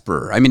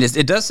Casper? I mean,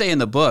 it does say in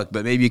the book,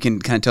 but maybe you can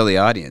kind of tell the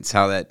audience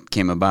how that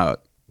came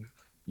about.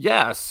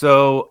 Yeah,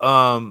 so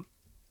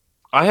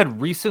I had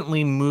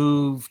recently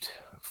moved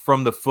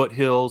from the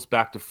foothills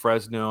back to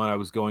Fresno, and I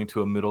was going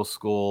to a middle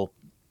school,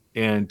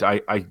 and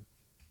I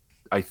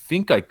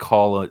think I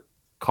call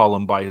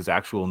him by his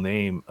actual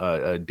name,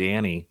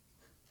 Danny.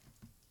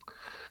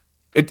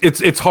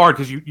 It's hard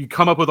because you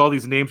come up with all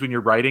these names when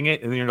you're writing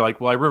it, and then you're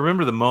like, well, I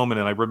remember the moment,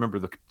 and I rember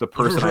the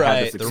person I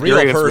had this experience the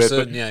real person.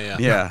 With.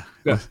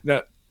 But,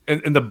 yeah.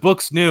 And the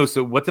book's new,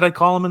 so what did I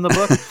call him in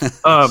the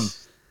book?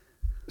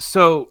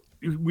 So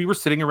we were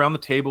sitting around the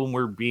table and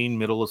we're being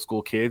middle of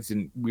school kids,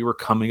 and we were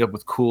coming up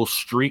with cool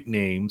street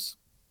names,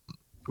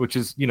 which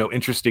is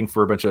interesting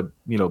for a bunch of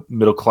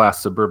middle class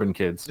suburban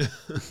kids.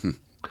 To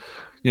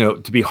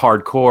be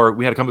hardcore,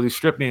 we had to come up with these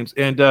strip names,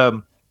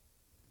 and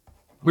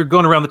we were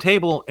going around the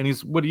table, and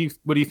he's, what do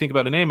you think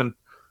about a name? And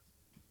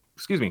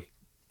excuse me,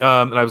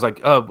 and I was like,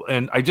 oh,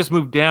 and I just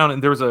moved down,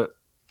 and there was a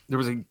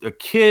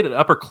kid, an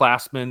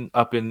upperclassman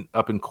up in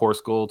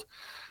Coarsegold,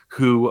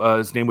 who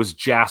his name was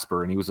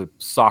Jasper, and he was a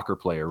soccer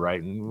player,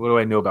 right? And what do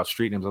I know about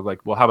street names? I was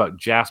like, well, how about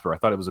Jasper? I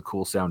thought it was a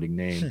cool sounding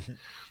name.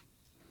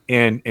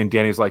 and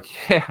Danny's like,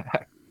 yeah,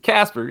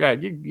 Casper, yeah,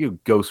 you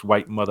ghost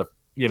white mother,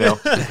 and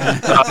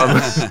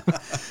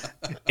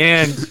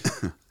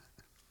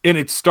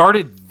it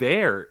started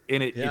there,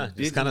 and it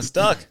kind of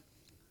stuck.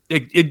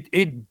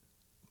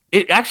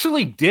 It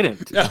actually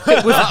didn't.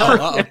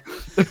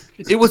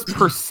 It was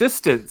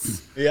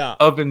persistence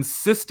of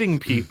insisting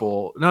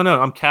people. No,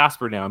 I'm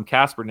Casper now.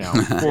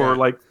 For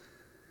like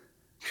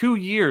 2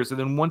 years. And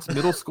then once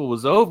middle school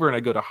was over and I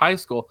go to high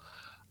school,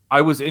 I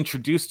was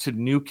introduced to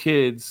new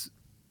kids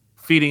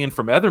feeding in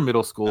from other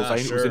middle schools. I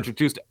was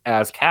introduced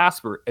as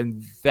Casper.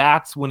 And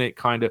that's when it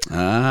kind of,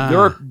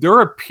 there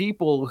are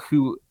people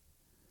who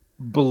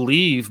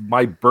believe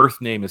my birth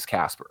name is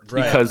Casper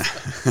because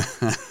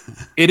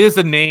it is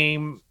a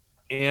name.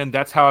 And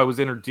that's how I was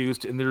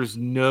introduced, and there's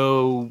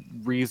no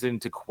reason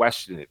to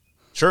question it.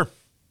 Sure.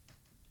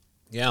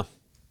 Yeah.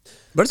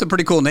 But it's a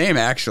pretty cool name,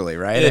 actually,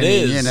 right? It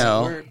is. It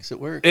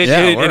works.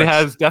 It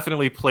has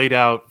definitely played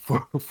out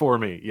for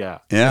me,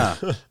 yeah. Yeah.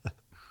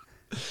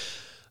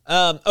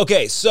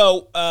 Okay,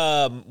 so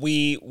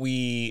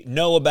we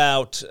know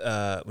about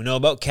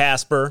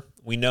Casper.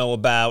 We know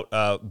about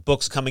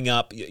books coming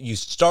up. You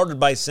started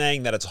by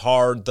saying that it's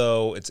hard,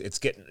 though.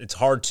 It's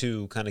hard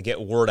to kind of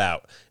get word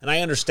out, and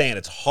I understand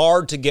it's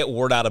hard to get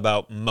word out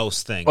about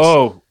most things.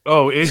 So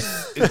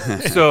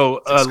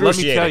let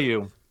me tell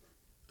you.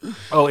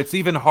 Oh, it's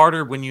even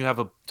harder when you have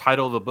a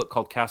title of a book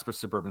called Casper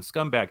Suburban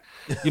Scumbag.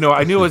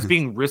 I knew I was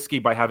being risky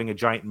by having a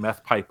giant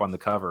meth pipe on the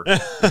cover.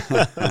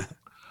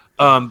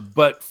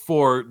 But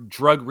for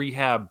drug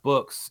rehab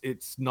books,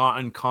 it's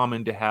not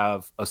uncommon to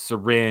have a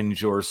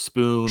syringe or a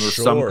spoon or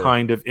some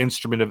kind of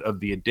instrument of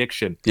the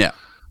addiction. Yeah.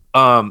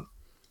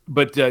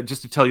 But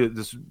just to tell you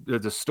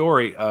the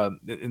story,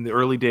 in the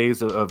early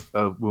days of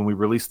when we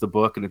released the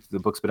book, and the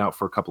book's been out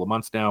for a couple of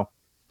months now,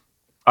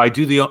 I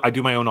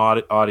do my own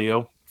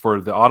audio for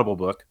the Audible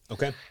book.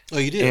 Okay. Oh,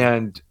 you do?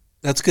 And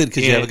that's good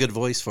because you have a good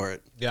voice for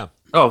it. Yeah.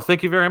 Oh,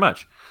 thank you very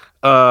much.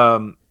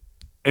 And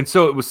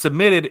so it was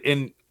submitted,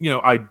 and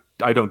I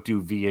don't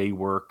do VA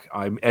work.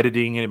 I'm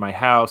editing it in my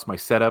house. My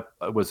setup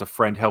was a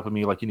friend helping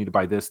me, like, you need to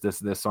buy this.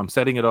 So I'm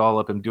setting it all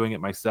up and doing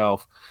it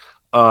myself.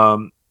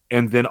 And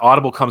then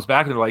Audible comes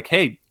back and they're like,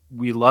 hey,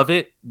 we love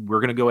it. We're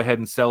going to go ahead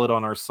and sell it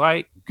on our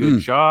site. Good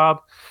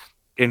job.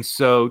 And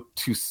so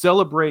to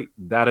celebrate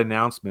that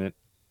announcement,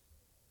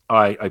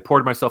 I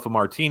poured myself a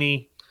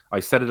martini. I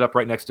set it up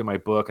right next to my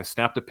book. I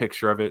snapped a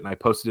picture of it and I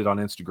posted it on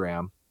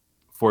Instagram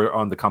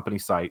on the company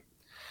site.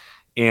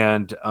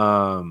 And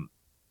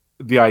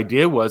the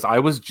idea was I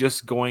was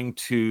just going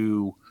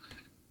to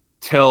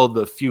tell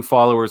the few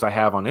followers I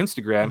have on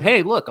Instagram,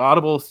 hey, look,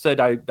 Audible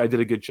said I did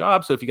a good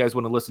job. So if you guys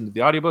want to listen to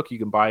the audiobook, you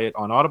can buy it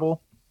on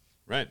Audible.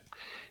 Right.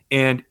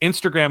 And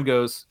Instagram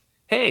goes,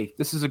 hey,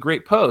 this is a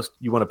great post.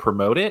 You want to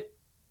promote it?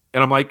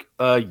 And I'm like,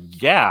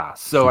 yeah.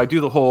 So I do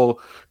the whole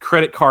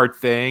credit card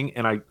thing,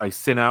 and I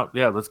send out,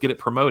 yeah, let's get it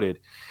promoted.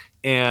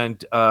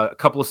 And a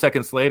couple of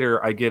seconds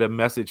later, I get a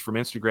message from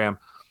Instagram.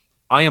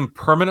 I am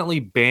permanently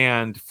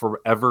banned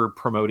forever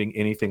promoting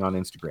anything on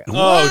Instagram.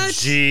 Oh,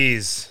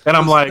 jeez. And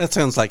I'm like, that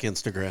sounds like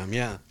Instagram.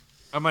 Yeah.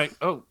 I'm like,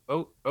 oh,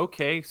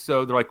 okay.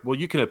 So they're like, well,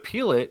 you can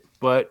appeal it,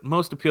 but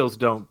most appeals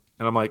don't.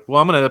 And I'm like,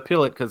 well, I'm going to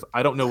appeal it because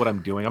I don't know what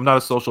I'm doing. I'm not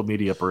a social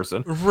media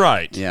person.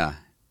 Right. Yeah.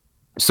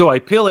 So I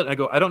appeal it and I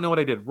go, I don't know what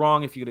I did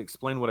wrong. If you could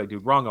explain what I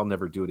did wrong, I'll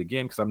never do it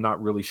again because I'm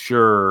not really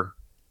sure.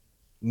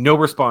 No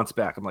response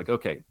back. I'm like,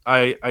 okay.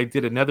 I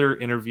did another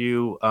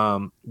interview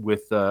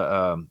with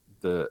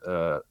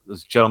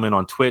this gentleman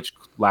on Twitch,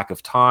 Lack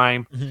of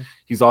Time. Mm-hmm.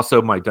 He's also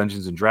my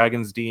Dungeons and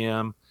Dragons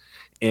DM.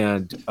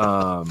 And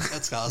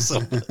that's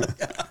awesome.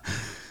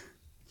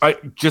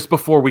 Just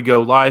before we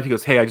go live, he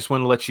goes, hey, I just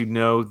want to let you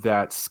know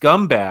that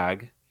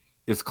scumbag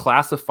is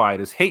classified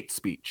as hate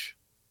speech.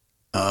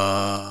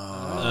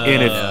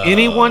 And if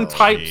anyone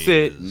types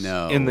it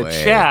in the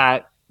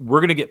chat, we're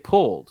going to get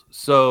pulled.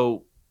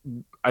 So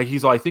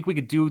he's like, I think we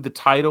could do the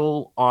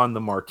title on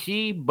the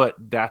marquee, but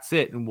that's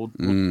it. And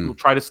we'll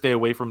try to stay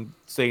away from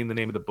saying the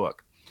name of the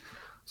book.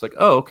 It's like,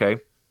 oh, okay.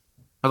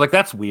 I was like,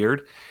 that's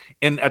weird.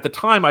 And at the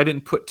time, I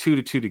didn't put two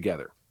to two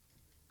together.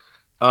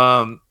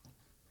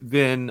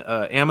 Then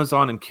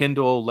Amazon and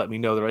Kindle let me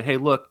know. They're like, hey,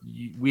 look,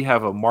 we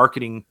have a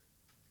marketing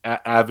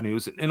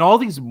avenues, and all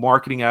these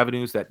marketing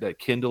avenues that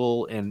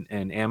Kindle and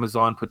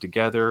Amazon put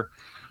together,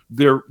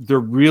 they're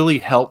really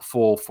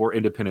helpful for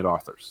independent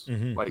authors.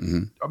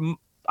 Mm-hmm.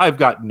 I've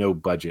got no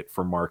budget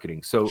for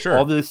marketing, so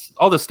all this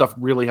stuff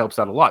really helps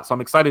out a lot. So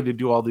I'm excited to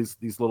do all these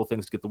little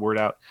things to get the word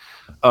out.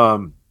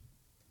 So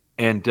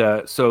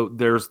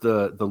there's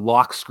the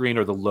lock screen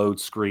or the load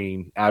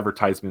screen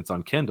advertisements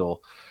on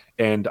Kindle,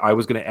 and I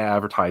was going to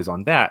advertise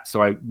on that.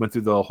 So I went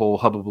through the whole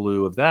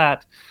hubbubaloo of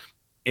that.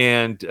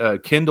 And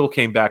Kindle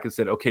came back and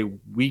said, okay,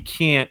 we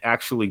can't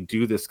actually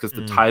do this because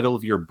the title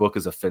of your book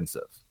is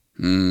offensive.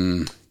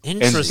 Interesting.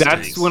 And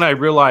that's when I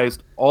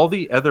realized all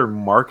the other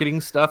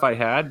marketing stuff I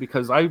had,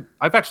 because I've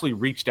actually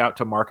reached out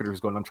to marketers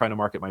going, I'm trying to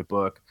market my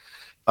book.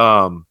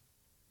 And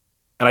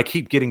I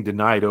keep getting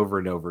denied over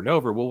and over and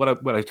over. Well,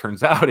 what it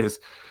turns out is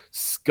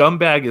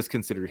scumbag is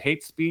considered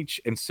hate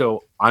speech. And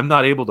so I'm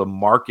not able to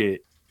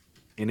market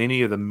in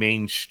any of the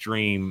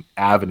mainstream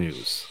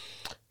avenues.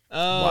 Oh,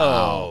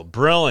 wow.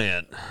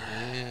 Brilliant.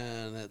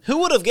 Man, who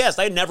would have guessed?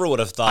 I never would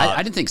have thought.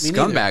 I didn't think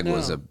scumbag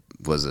was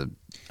a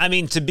I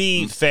mean, to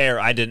be fair,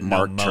 I didn't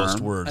know most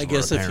term. words. I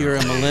guess if you're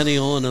a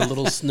millennial and a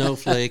little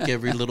snowflake,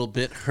 every little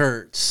bit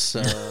hurts.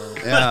 So.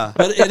 Yeah.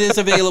 But it is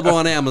available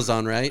on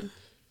Amazon, right?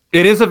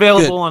 It is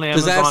available on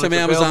Amazon. Because I have some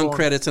Amazon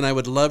credits, and I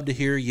would love to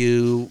hear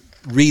you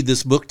read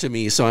this book to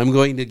me, so I'm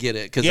going to get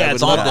it.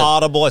 It's on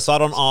Audible. I saw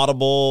it on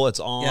Audible. It's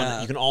on.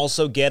 Yeah. You can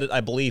also get it,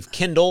 I believe,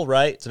 Kindle.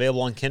 Right? It's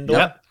available on Kindle.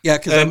 Yep. Yeah.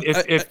 Because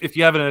if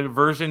you have an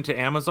aversion to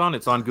Amazon,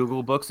 it's on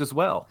Google Books as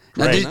well.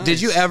 Now, did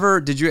you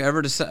ever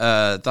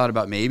thought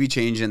about maybe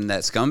changing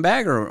that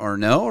scumbag or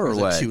no or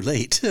what? Too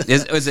late.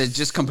 Is it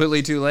just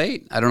completely too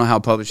late? I don't know how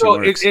publishing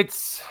works.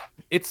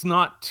 It's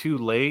not too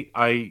late.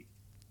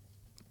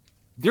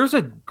 There's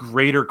a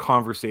greater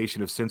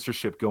conversation of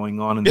censorship going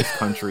on in this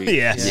country.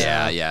 Yes.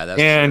 Yeah,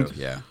 that's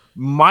true. Yeah.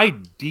 My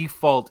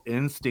default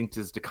instinct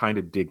is to kind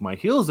of dig my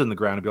heels in the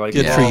ground and be like,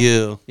 good for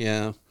you.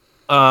 Yeah.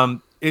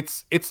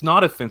 it's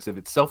not offensive.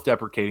 It's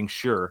self-deprecating,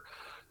 sure.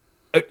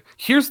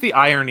 Here's the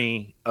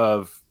irony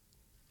of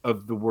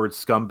the word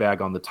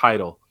scumbag on the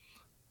title.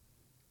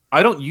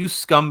 I don't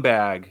use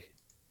scumbag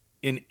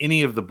in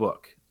any of the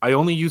book. I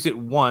only use it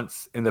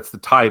once, and that's the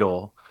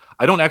title.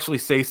 I don't actually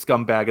say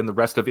scumbag in the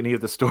rest of any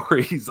of the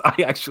stories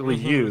I actually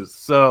use.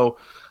 So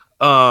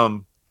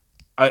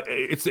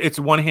it's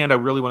one hand, I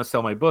really want to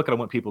sell my book and I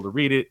want people to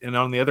read it. And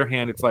on the other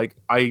hand, it's like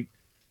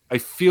I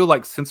feel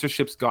like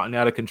censorship's gotten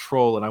out of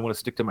control, and I want to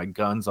stick to my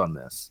guns on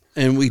this.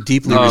 And we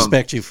deeply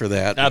respect you for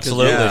that.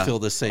 Absolutely, I feel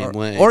the same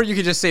way. Or you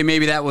could just say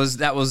maybe that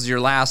was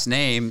your last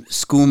name,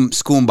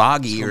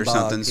 Skoomboggy or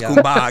something. Yeah.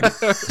 Skoombog.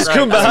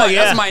 Skoombog,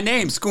 yeah. That's my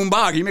name, Skoombog.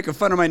 Are you making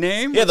fun of my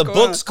name? Yeah, the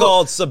book's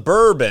called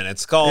Suburban.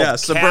 It's called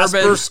Suburban.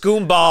 Casper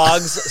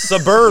Skoombog's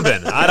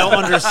Suburban. I don't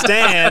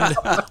understand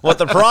what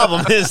the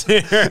problem is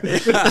here.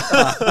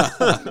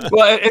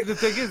 Well, the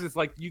thing is, it's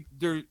like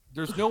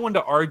there's no one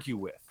to argue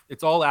with.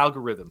 It's all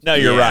algorithms. No,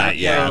 you're right.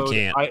 Yeah, so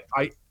you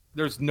can't.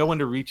 There's no one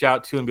to reach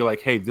out to and be like,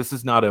 hey, this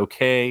is not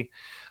okay.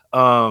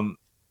 And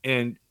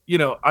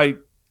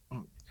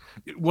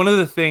one of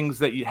the things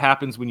that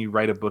happens when you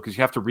write a book is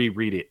you have to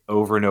reread it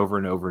over and over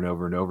and over and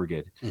over and over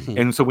again. Mm-hmm.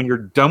 And so when you're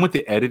done with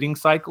the editing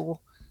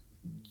cycle,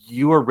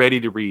 you are ready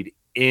to read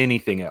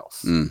anything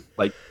else,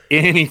 like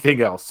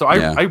anything else. So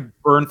I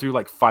burned through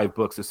like 5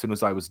 books as soon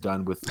as I was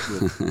done with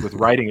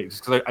writing it,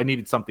 just because I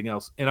needed something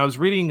else. And I was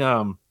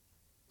reading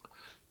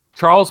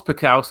Charles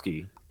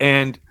Bukowski,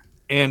 and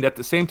at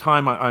the same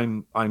time,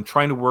 I'm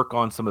trying to work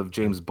on some of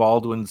James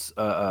Baldwin's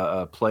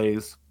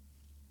plays,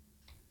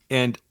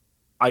 and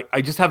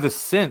I just have this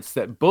sense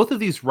that both of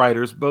these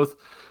writers, both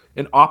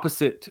in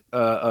opposite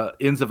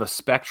ends of a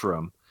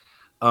spectrum,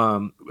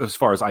 as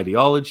far as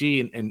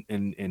ideology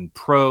and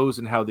prose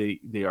and how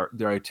they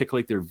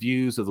articulate their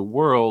views of the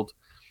world,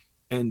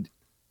 and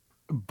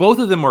both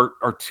of them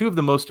are 2 of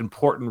the most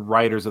important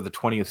writers of the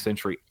 20th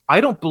century.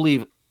 I don't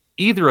believe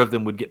either of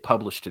them would get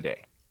published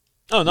today.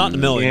 Oh, not in a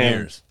million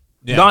years.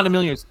 Yeah. Not in a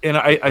million years. And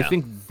I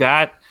think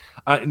that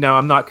now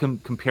I'm not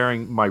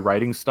comparing my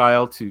writing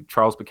style to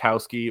Charles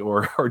Bukowski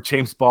or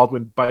James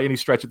Baldwin by any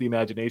stretch of the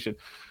imagination,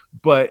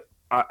 but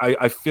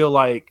I feel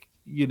like,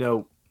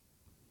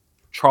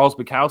 Charles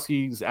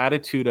Bukowski's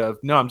attitude of,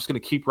 no, I'm just going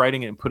to keep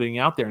writing it and putting it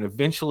out there, and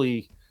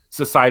eventually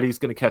society's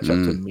going to catch up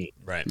to me.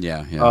 Right.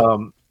 Yeah.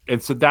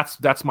 And so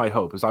that's my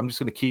hope, is I'm just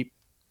going to keep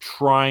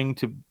trying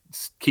to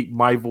keep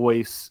my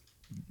voice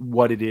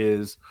what it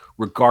is,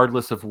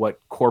 regardless of what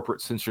corporate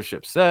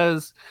censorship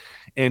says,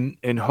 and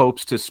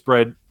hopes to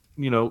spread,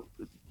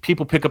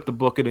 people pick up the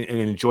book and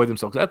enjoy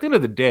themselves. At the end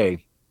of the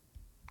day,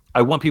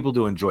 I want people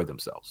to enjoy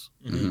themselves.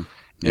 Mm-hmm.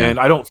 Yeah. And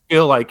I don't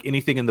feel like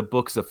anything in the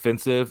book's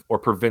offensive or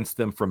prevents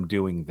them from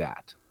doing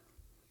that.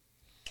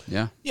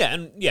 Yeah. Yeah.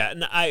 And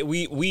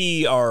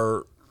we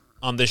are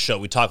on this show,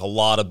 we talk a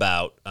lot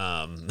about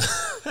talk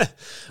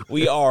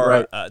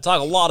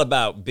a lot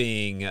about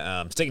being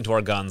sticking to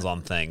our guns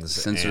on things,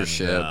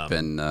 censorship,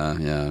 and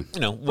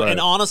and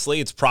honestly,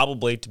 it's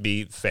probably, to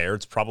be fair,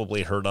 it's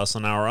probably hurt us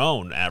in our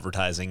own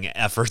advertising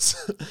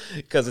efforts,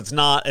 because it's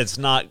not easy.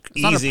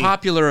 Not a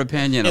popular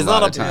opinion. It's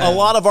not a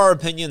lot of our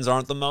opinions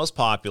aren't the most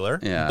popular.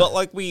 Yeah, but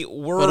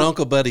but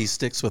Uncle Buddy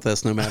sticks with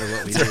us no matter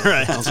what we do.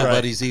 Right, Uncle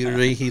Buddy's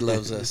eatery, he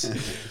loves us.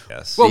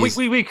 Yes. Well,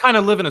 we kind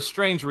of live in a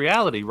strange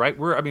reality, right?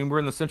 We're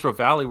in the Central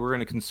Valley. We're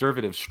in a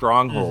conservative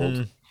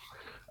stronghold.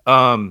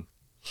 Mm-hmm.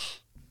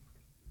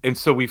 And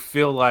so we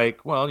feel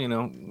like, well,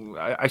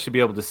 I should be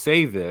able to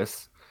say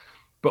this,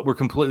 but we're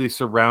completely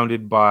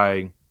surrounded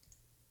by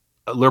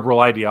liberal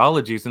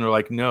ideologies, and they're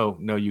like, no,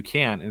 you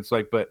can't. And it's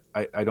like, but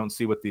I don't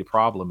see what the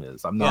problem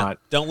is. I'm not.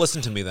 Don't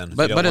listen to me then.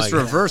 But it's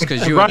reversed,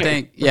 because you would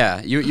think,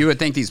 you would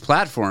think these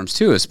platforms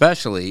too,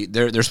 especially,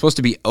 they're supposed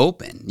to be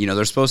open.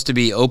 They're supposed to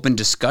be open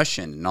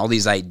discussion and all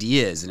these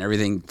ideas and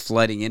everything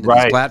flooding into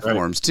these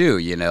platforms too.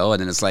 And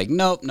then it's like,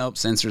 nope,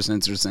 censor. So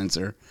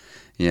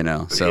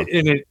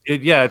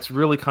it's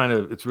really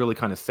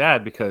kind of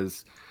sad,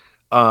 because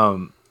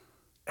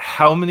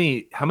how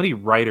many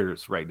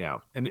writers right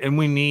now, and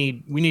we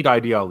need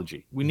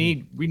ideology. We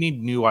need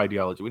new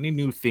ideology. We need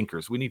new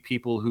thinkers. We need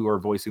people who are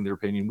voicing their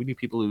opinion. We need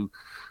people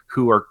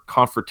who are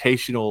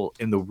confrontational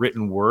in the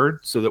written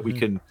word, so that we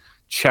can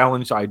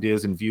challenge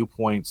ideas and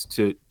viewpoints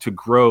to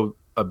grow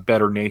a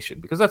better nation.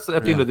 Because that's,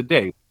 at the end of the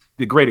day,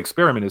 the great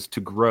experiment is to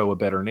grow a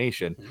better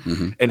nation.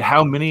 Mm-hmm. And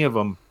how many of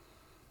them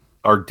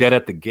are dead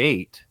at the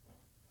gate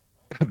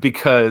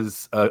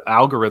because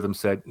algorithm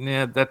said,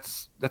 nah,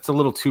 that's a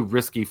little too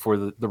risky for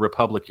the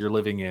republic you're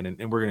living in,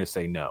 and we're going to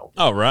say no.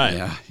 Oh, right.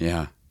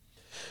 Yeah.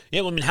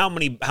 Well, I mean, how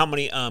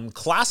many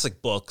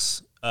classic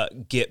books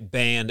get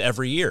banned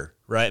every year,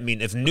 right? I mean,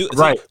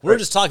 we're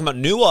just talking about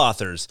new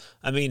authors.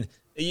 I mean,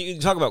 you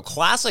talk about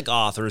classic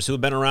authors who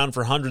have been around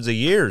for hundreds of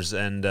years,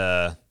 and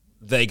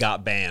they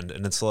got banned,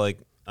 and it's like,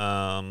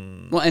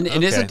 and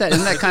isn't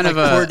that kind of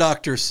a poor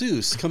Dr.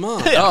 Seuss? Come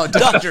on. Oh,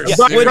 Dr.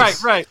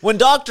 Seuss. Right. When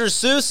Dr.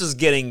 Seuss is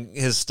getting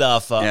his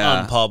stuff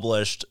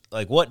unpublished,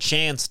 like, what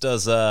chance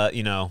does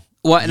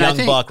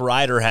young buck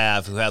rider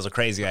have who has a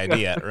crazy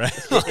idea,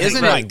 right?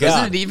 Isn't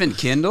it even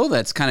Kindle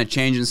that's kind of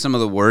changing some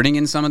of the wording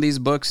in some of these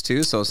books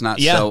too, so it's not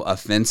so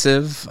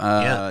offensive?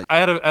 I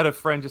had a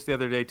friend just the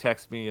other day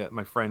text me,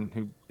 my friend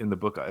who in the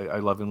book I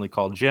lovingly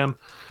call Jim.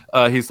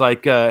 He's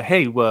like,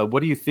 hey, what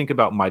do you think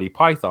about Mighty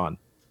Python?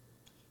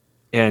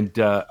 And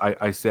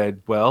I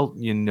said, well,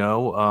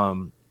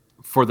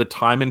 for the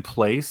time and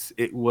place,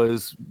 it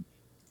was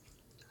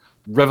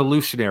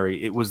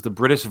revolutionary. It was the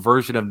British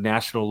version of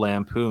National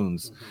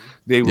Lampoons. Mm-hmm.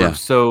 They were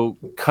so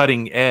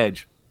cutting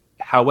edge.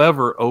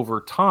 However,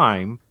 over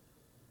time,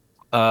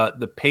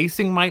 the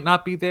pacing might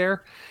not be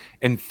there,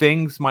 and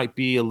things might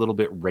be a little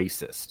bit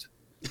racist.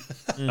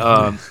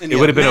 It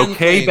would have been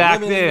okay back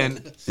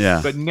then,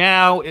 but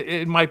now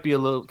it might be a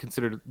little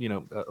considered,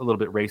 a little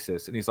bit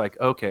racist. And he's like,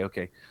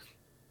 okay.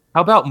 How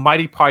about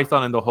Mighty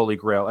Python and the Holy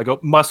Grail? I go,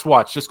 must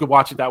watch. Just go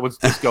watch it.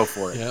 Just go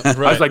for it. Right.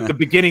 I was like, the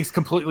beginning's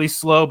completely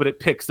slow, but it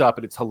picks up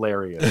and it's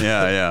hilarious.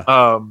 Yeah.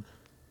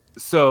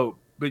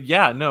 But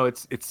yeah, no,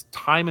 it's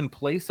time and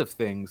place of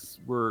things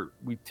where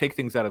we take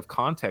things out of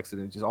context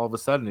and it just all of a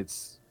sudden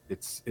it's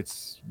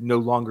no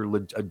longer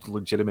a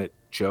legitimate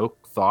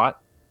joke,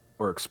 thought,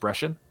 or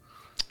expression.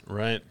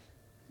 Right.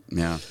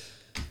 Yeah.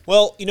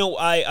 Well,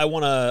 I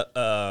want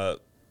to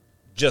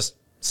just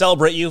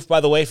celebrate you, by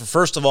the way, for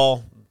first of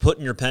all,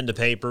 putting your pen to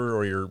paper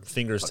or your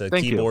fingers to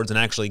keyboards and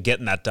actually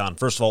getting that done.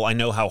 First of all, I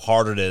know how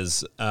hard it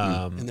is.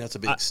 And that's a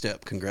big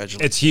step.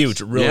 Congratulations. It's huge.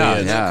 It really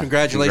is. Yeah.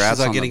 Congratulations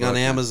on getting on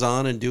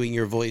Amazon and doing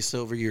your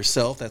voiceover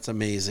yourself. That's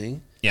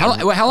amazing. Yeah.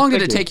 How long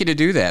did it take you to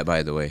do that,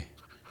 by the way?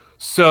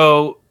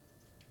 So,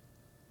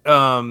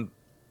 I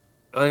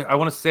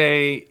want to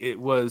say it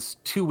was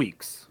 2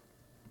 weeks.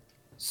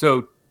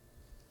 So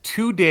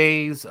 2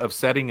 days of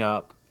setting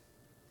up,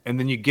 and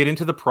then you get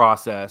into the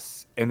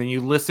process, and then you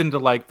listen to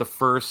like the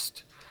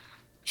first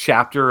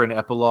chapter and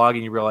epilogue,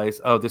 and you realize,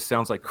 oh, this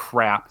sounds like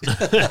crap.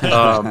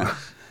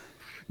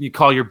 You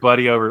call your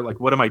buddy over,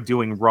 like, what am I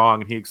doing wrong?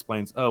 And he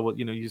explains, oh, well,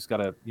 you just got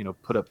to,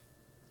 put up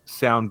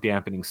sound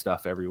dampening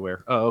stuff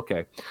everywhere. Oh,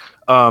 okay.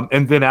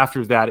 And then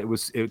after that,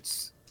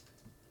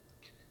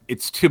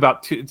 it's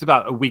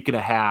about a week and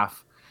a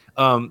half.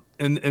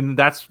 And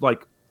that's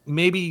like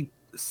maybe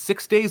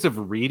 6 days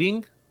of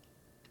reading,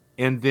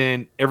 and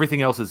then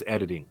everything else is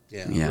editing.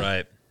 Yeah.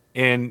 Right.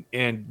 And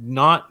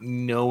not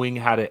knowing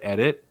how to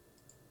edit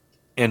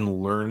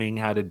and learning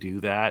how to do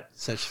that,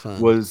 such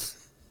fun,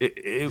 was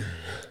it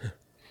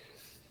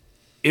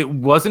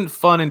wasn't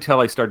fun until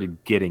I started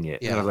getting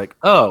it. And I was like,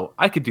 oh,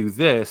 I could do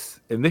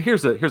this, and then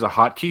here's a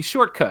hotkey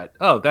shortcut.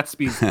 Oh, that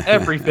speeds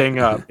everything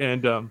up.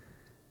 And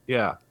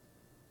yeah.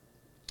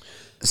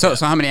 So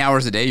how many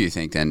hours a day do you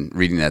think then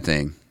reading that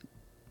thing?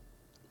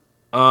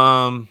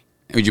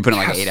 Would you put in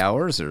like 8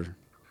 hours or?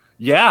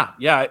 Yeah.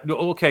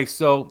 Okay,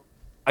 so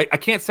I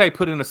can't say I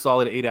put in a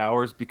solid 8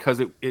 hours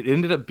because it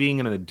ended up being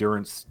an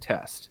endurance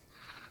test.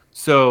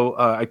 So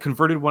I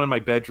converted one of my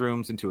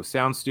bedrooms into a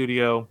sound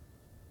studio.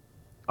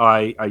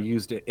 I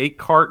used an 8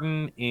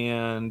 carton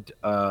and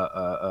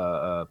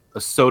a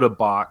soda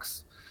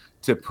box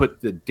to put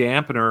the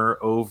dampener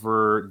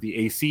over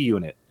the AC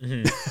unit.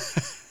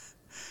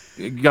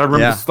 Mm-hmm. You gotta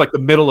remember, this is like the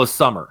middle of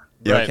summer.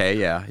 Yeah. Right? Okay.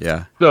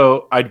 Yeah.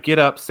 So I'd get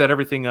up, set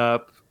everything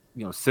up,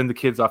 send the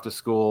kids off to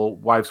school,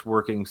 wife's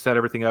working, set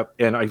everything up,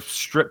 and I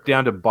strip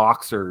down to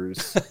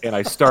boxers and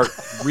I start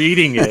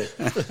reading it,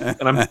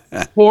 and I'm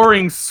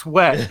pouring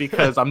sweat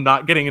because I'm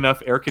not getting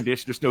enough air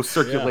conditioning. There's no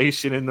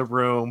circulation in the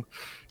room.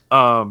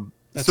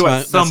 That's how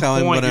I'm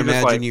going to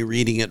imagine you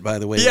reading it, by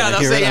the way. Yeah,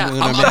 I'm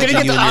going to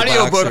get the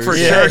audiobook for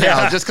sure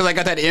now, just because I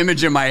got that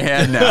image in my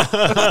head now.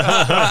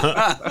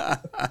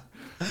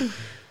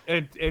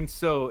 And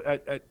so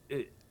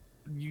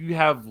you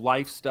have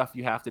life stuff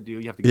you have to do.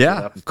 You have to get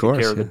up and take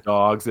care of the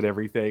dogs and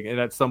everything. And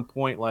at some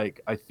point,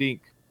 like, I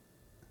think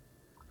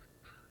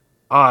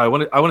I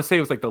want to say it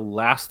was like the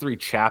last 3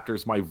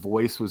 chapters, my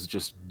voice was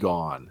just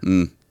gone.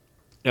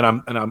 And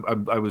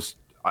I was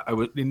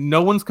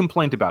no one's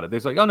complained about it.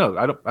 There's like, oh no,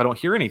 I don't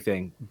hear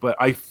anything. But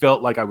I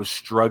felt like I was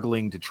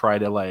struggling to try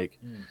to like,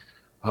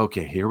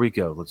 okay, here we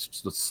go. Let's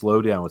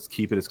slow down. Let's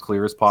keep it as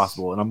clear as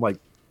possible. And I'm like,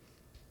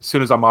 as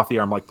soon as I'm off the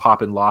air, I'm like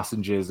popping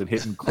lozenges and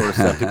hitting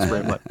Chloraseptic spray.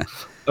 I'm like,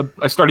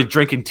 I started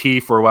drinking tea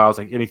for a while. I was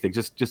like, anything,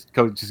 just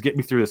get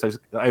me through this.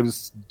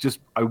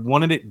 I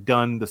wanted it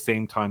done the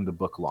same time the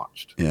book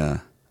launched. Yeah.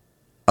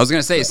 I was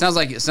gonna say, it sounds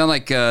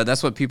like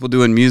that's what people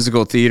do in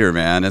musical theater,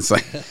 man. It's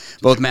like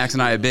both Max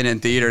and I have been in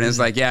theater, and it's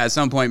like, at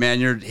some point, man,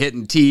 you're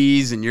hitting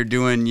teas and you're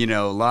doing,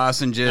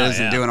 lozenges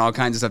and doing all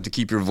kinds of stuff to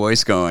keep your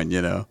voice going,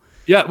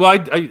 Yeah, well,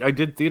 I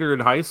did theater in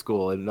high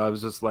school, and I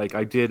was just like,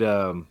 I did.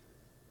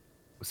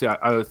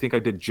 I think I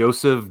did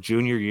Joseph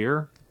junior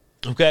year.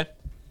 Okay.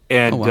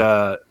 And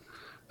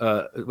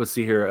let's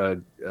see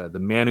here, The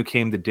Man Who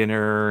Came to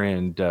Dinner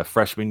and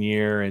freshman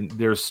year, and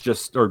there's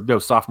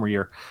sophomore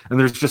year, and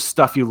there's just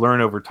stuff you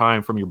learn over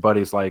time from your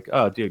buddies, like,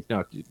 oh, dude,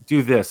 no,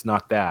 do this,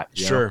 not that.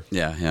 Sure.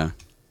 Yeah.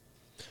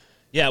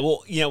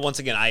 Well, once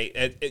again,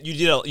 you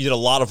did a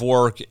lot of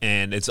work,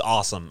 and it's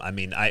awesome. I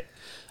mean,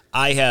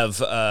 I have.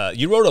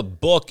 You wrote a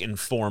book in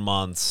 4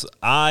 months.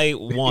 I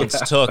once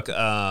took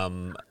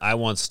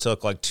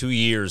like 2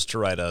 years to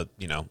write a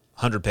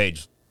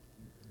 100-page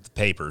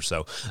paper.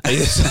 So I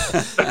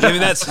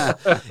mean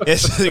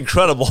it's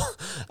incredible.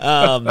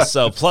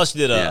 So plus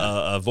you did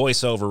a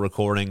voiceover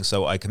recording.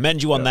 So I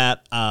commend you on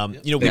that.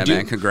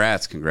 Man,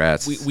 congrats.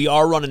 We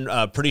are running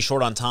pretty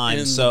short on time.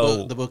 And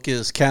so the book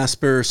is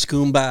Casper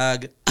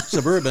Scumbag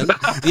Suburban.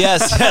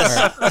 yes.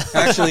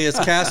 Actually, it's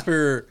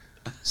Casper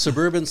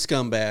Suburban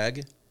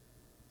Scumbag,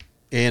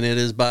 and it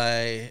is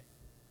by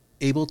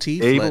Abel T.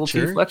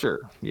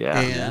 Fletcher. Yeah.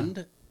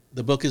 And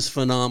the book is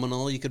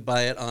phenomenal. You could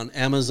buy it on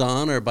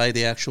Amazon or buy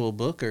the actual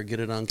book or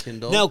get it on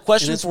Kindle. Now,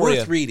 question it's for worth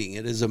you. reading.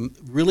 It is I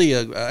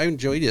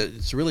enjoyed it.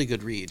 It's a really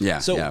good read. Yeah.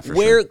 So yeah,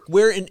 sure.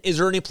 is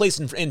there any place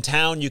in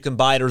town you can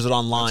buy it, or is it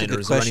online? That's a good or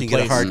is there question. any You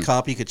get a place? hard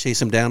copy. You could chase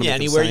them down. Yeah,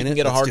 and anywhere you sign can it.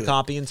 get a Let's hard do it.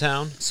 copy in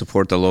town.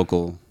 Support the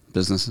local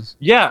businesses.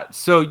 Yeah,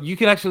 so you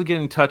can actually get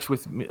in touch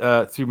with me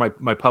through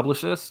my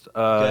publicist.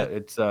 Okay.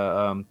 It's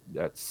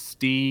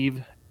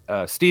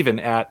Steven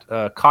at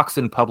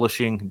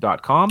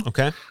coxonpublishing.com.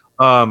 Okay.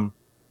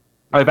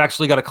 I've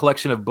actually got a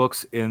collection of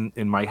books in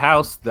my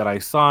house that I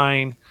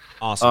sign.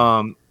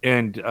 Awesome.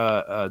 And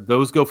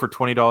those go for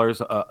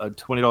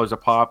 $20 a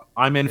pop.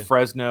 I'm in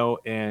Fresno,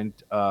 and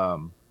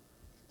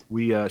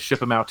we ship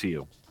them out to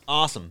you.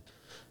 Awesome.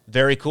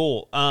 Very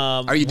cool.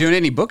 Are you doing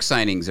any book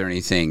signings or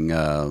anything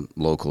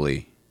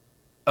locally?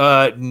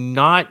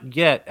 Not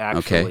yet,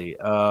 actually.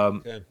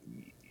 Okay.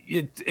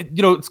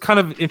 It's kind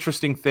of an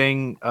interesting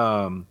thing.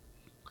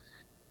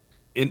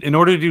 In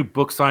order to do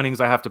book signings,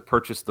 I have to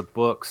purchase the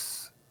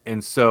books,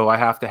 and so I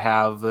have to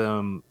have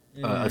them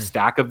a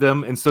stack of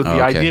them. And so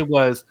the idea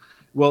was,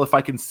 well, if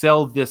I can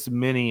sell this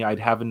many, I'd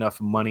have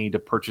enough money to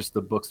purchase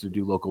the books to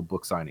do local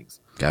book signings.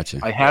 Gotcha.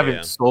 I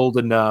haven't sold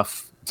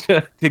enough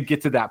to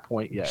get to that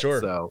point yet. Sure.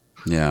 So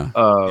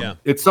yeah,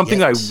 it's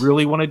something I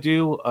really want to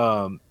do.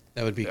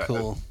 That would be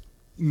cool.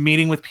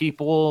 Meeting with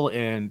people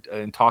and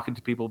talking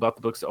to people about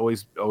the books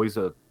always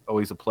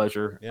a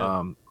pleasure.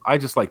 Yeah. I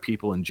just like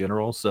people in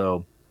general.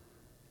 So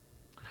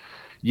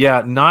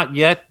yeah, not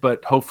yet,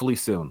 but hopefully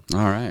soon.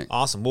 All right.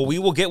 Awesome. Well,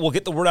 we'll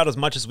get the word out as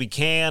much as we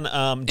can.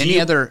 I was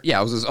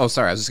just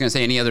going to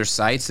say, any other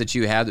sites that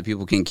you have that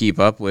people can keep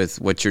up with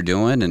what you're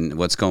doing and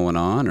what's going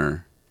on,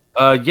 or?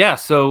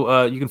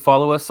 So you can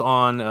follow us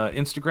on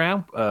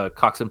Instagram,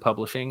 Coxon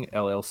Publishing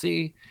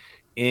LLC,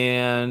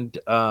 and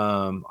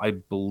I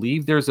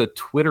believe there's a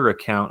Twitter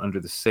account under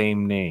the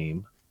same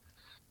name.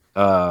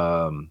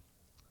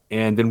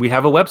 And then we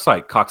have a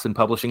website,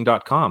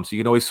 coxonpublishing.com. So you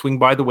can always swing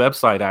by the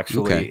website,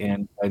 actually,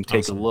 and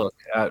take a look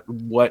at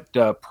what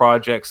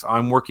projects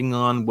I'm working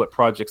on, what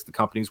projects the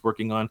company's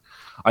working on.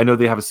 I know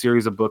they have a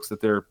series of books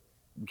that they're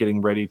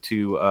getting ready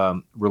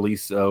to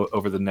release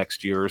over the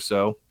next year or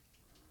so.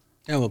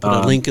 Yeah, we'll put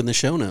a link in the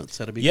show notes.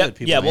 That'll be good.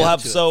 Yeah, we'll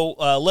have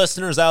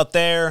listeners out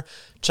there,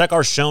 check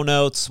our show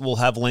notes. We'll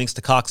have links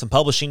to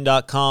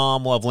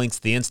coxonpublishing.com. We'll have links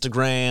to the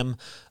Instagram.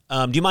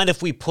 Do you mind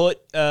if we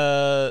put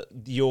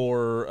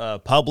your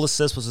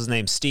publicist, what's his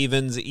name,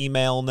 Steven's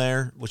email in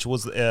there, which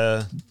was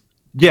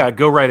Yeah,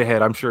 go right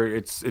ahead. I'm sure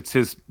it's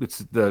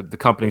the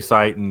company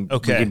site, and we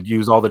can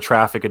use all the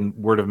traffic and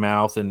word of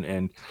mouth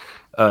and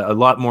a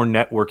lot more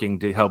networking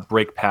to help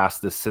break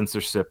past this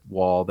censorship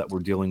wall that we're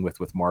dealing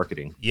with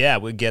marketing. Yeah,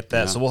 we get that.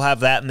 Yeah. So we'll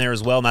have that in there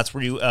as well, and that's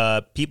where you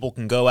people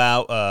can go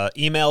out,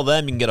 email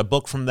them, you can get a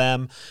book from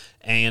them,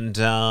 and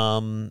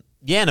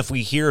and if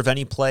we hear of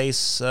any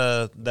place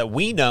that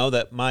we know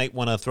that might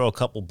want to throw a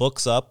couple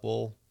books up,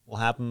 we'll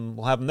have them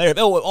there.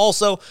 Oh,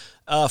 also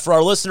for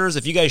our listeners,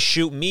 if you guys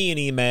shoot me an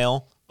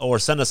email or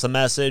send us a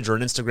message or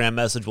an Instagram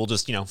message, we'll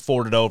just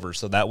forward it over,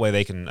 so that way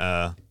they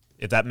can.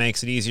 If that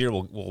makes it easier,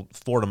 we'll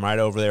forward them right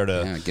over there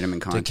to get them in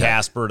contact. To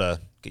Casper to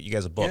get you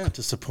guys a book. Yeah,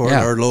 to support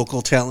our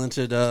local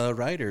talented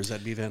writers.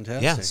 That'd be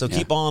fantastic. Yeah, so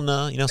keep on,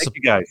 Thank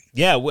you guys.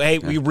 Yeah, hey,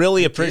 we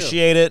really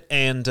appreciate it,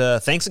 and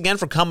thanks again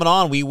for coming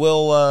on. We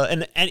will,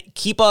 and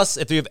keep us,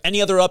 if you have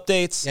any other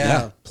updates,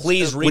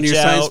 please reach out. When your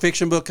science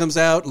fiction book comes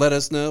out, let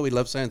us know. We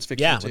love science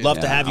fiction, Yeah, we'd love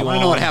to have you on. I want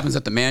to know what happens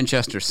at the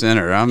Manchester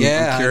Center. I'm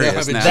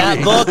curious now.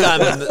 That book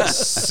I'm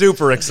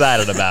super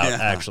excited about,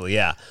 actually,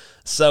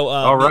 So,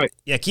 all right.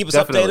 Keep us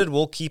updated.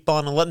 We'll keep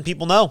on letting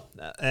people know.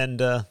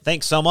 And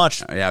thanks so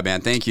much. Yeah,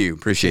 man. Thank you.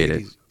 Appreciate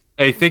it.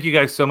 Hey, thank you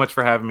guys so much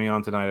for having me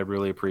on tonight. I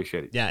really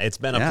appreciate it. Yeah, it's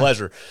been a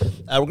pleasure.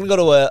 We're going to go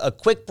to a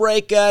quick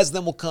break, guys.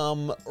 Then we'll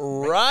come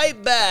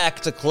right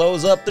back to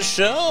close up the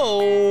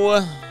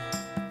show.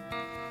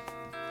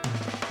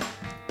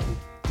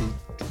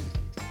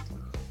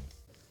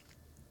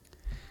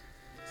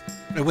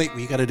 Oh, wait,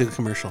 we got to do a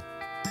commercial.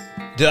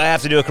 Did I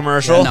have to do a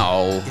commercial? Yeah,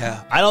 no.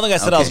 Yeah. I don't think I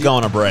said I was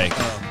going to break.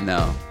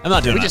 No. I'm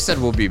not doing it. We just said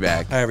we'll be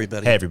back. Hi,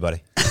 everybody. Hey,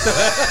 everybody.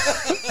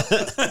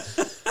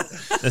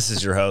 This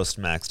is your host,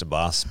 Max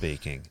DeBoss,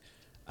 speaking.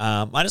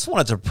 I just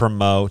wanted to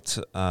promote,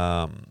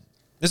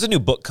 there's a new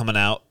book coming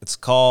out. It's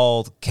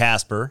called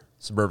Casper,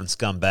 Suburban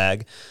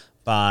Scumbag,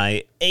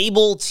 by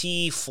Abel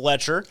T.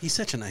 Fletcher. He's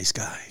such a nice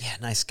guy. Yeah,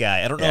 nice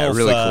guy. I don't know if...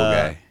 really cool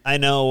guy. I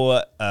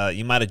know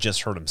you might have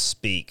just heard him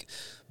speak,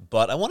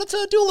 but I wanted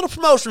to do a little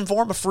promotion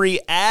for him, a free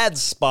ad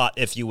spot,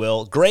 if you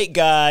will. Great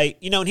guy.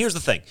 You know, and here's the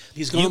thing.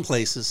 He's going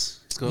places.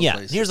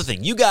 Here's the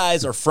thing. You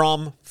guys are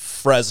from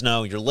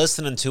Fresno. You're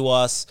listening to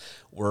us.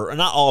 We're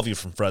not all of you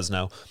from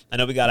Fresno. I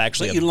know we got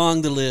actually. But you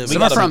long to live.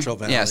 Some are from Central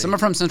Valley. Yeah, some are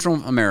from Central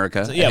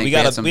America. So, yeah, we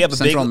have a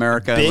Central big,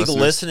 America big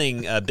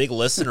listeners. big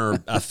listener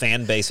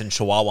fan base in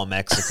Chihuahua,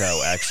 Mexico,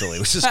 actually,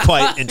 which is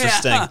quite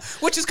interesting. Yeah,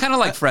 which is kind of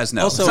like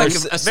Fresno. Also,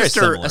 it's like very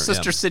similar, a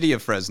sister city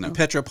of Fresno.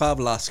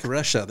 Petropavlovsk,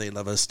 Russia, they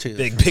love us too.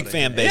 Big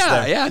fan base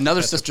Yeah, there. yeah,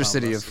 another sister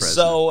city of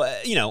Fresno.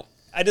 So,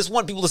 I just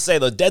want people to say,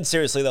 though, dead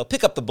seriously, though,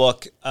 pick up the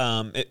book.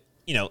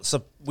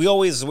 So we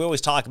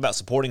always talk about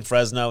supporting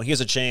Fresno. Here's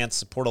a chance,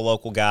 support a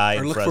local guy. Or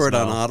in look Fresno. for it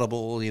on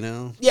Audible,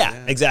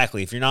 Yeah,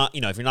 exactly. If you're not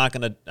going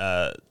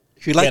to,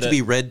 if you'd like to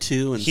be read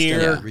to and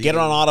get it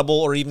on Audible,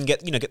 or even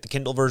get the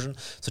Kindle version.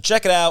 So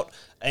check it out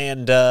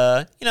and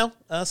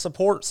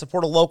support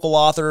a local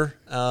author.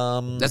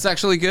 That's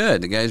actually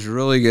good. The guy's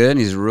really good.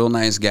 He's a real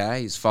nice guy.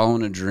 He's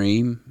following a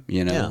dream.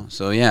 Yeah.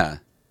 So yeah.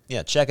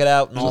 Yeah, check it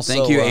out. And Well, also,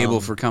 thank you,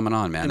 Abel, for coming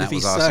on, man. And that if he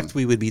was awesome. sucked,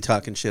 we would be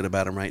talking shit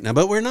about him right now.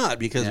 But we're not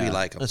because we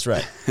like him. That's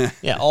right.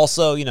 Yeah.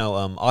 Also,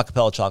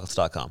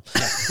 acapellachocolates.com.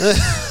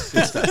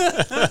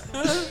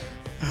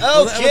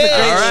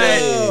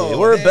 Okay.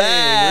 We're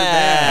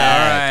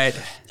back.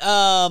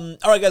 All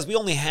right, guys. We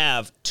only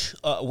have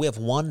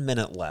 1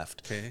 minute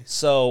left. Okay.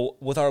 So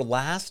with our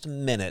last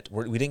minute,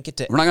 we didn't get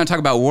to. We're not going to talk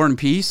about War and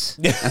Peace.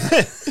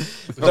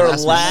 With our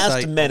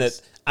last minute,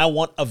 I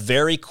want a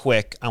very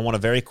quick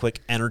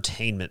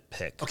entertainment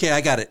pick. Okay,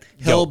 I got it.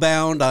 Go.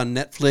 Hellbound on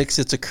Netflix.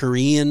 It's a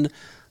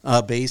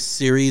Korean-based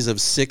series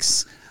of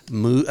six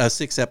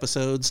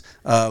episodes,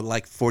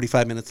 like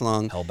 45 minutes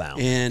long.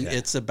 Hellbound. And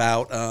it's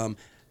about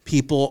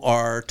people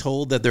are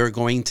told that they're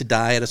going to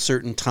die at a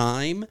certain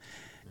time,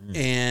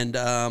 and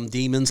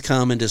demons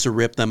come and just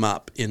rip them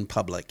up in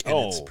public. And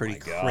it's pretty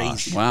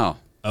crazy. Wow.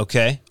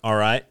 Okay. All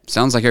right.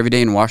 Sounds like every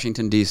day in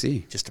Washington,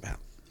 D.C. Just about.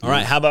 All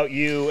right. How about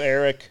you,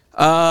 Eric?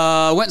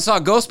 Went and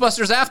saw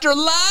Ghostbusters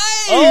Afterlife.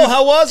 Oh,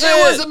 how was it?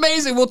 It was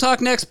amazing. We'll talk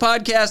next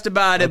podcast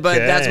about it, but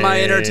that's my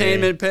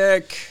entertainment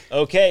pick.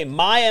 Okay,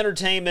 my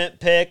entertainment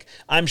pick.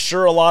 I'm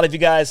sure a lot of you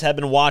guys have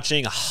been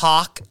watching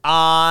Hawkeye.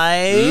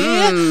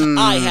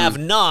 I have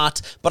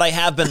not, but I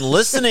have been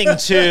listening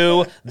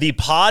to the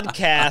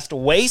podcast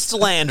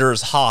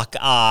Wastelanders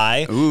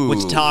Hawkeye,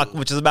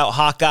 which is about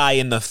Hawkeye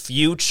in the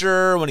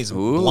future when he's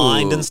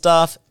blind and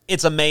stuff.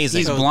 It's amazing.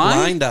 He's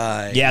blind? Blind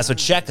Eye. Yeah, so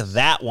check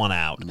that one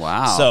out.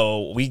 Wow.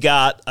 So we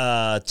got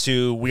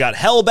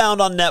Hellbound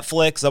on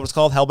Netflix. Is that what it's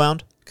called?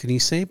 Hellbound? Can you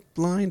say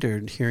blind or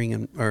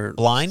hearing or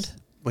Blind?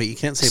 Wait, you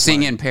can't say Seeing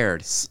blind.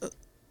 impaired.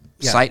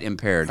 Yeah. Sight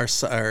impaired.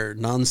 Or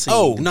non-seeing.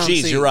 Oh,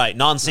 Non-seeing. geez, you're right.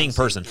 Non-seeing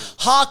person.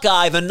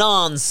 Hawkeye, the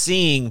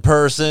non-seeing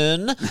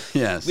person.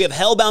 Yes. We have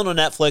Hellbound on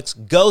Netflix,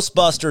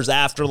 Ghostbusters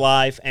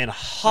Afterlife, and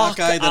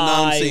Hawkeye the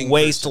non-seeing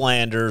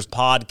Wastelanders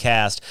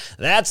podcast.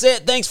 That's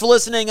it. Thanks for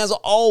listening. As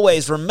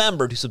always,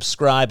 remember to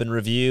subscribe and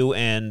review.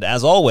 And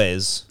as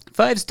always...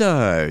 5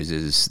 stars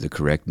is the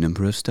correct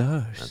number of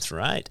stars. That's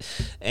right.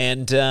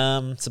 And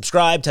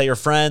subscribe, tell your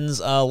friends,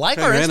 like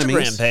Tell our your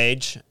Instagram enemies.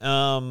 page,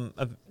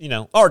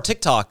 or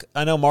TikTok.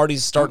 I know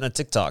Marty's starting a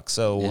TikTok,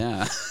 so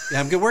Yeah. Yeah,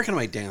 I'm working on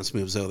my dance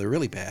moves, though. They're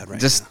really bad right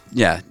Just,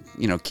 now.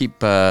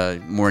 keep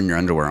more in your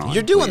underwear on.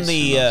 you're doing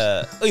please.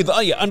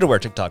 the underwear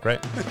TikTok,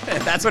 right?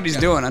 That's what he's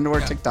doing.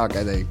 Underwear TikTok,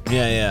 I think.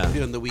 Yeah. I'm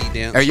doing the Wii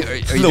dance. Are you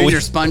doing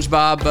your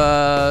SpongeBob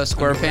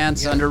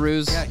SquarePants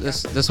underoos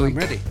this week? I'm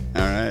ready.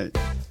 All right.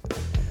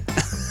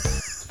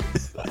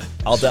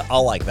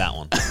 I'll like that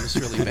one. It's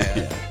really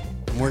bad.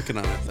 I'm working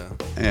on it, though.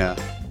 Yeah.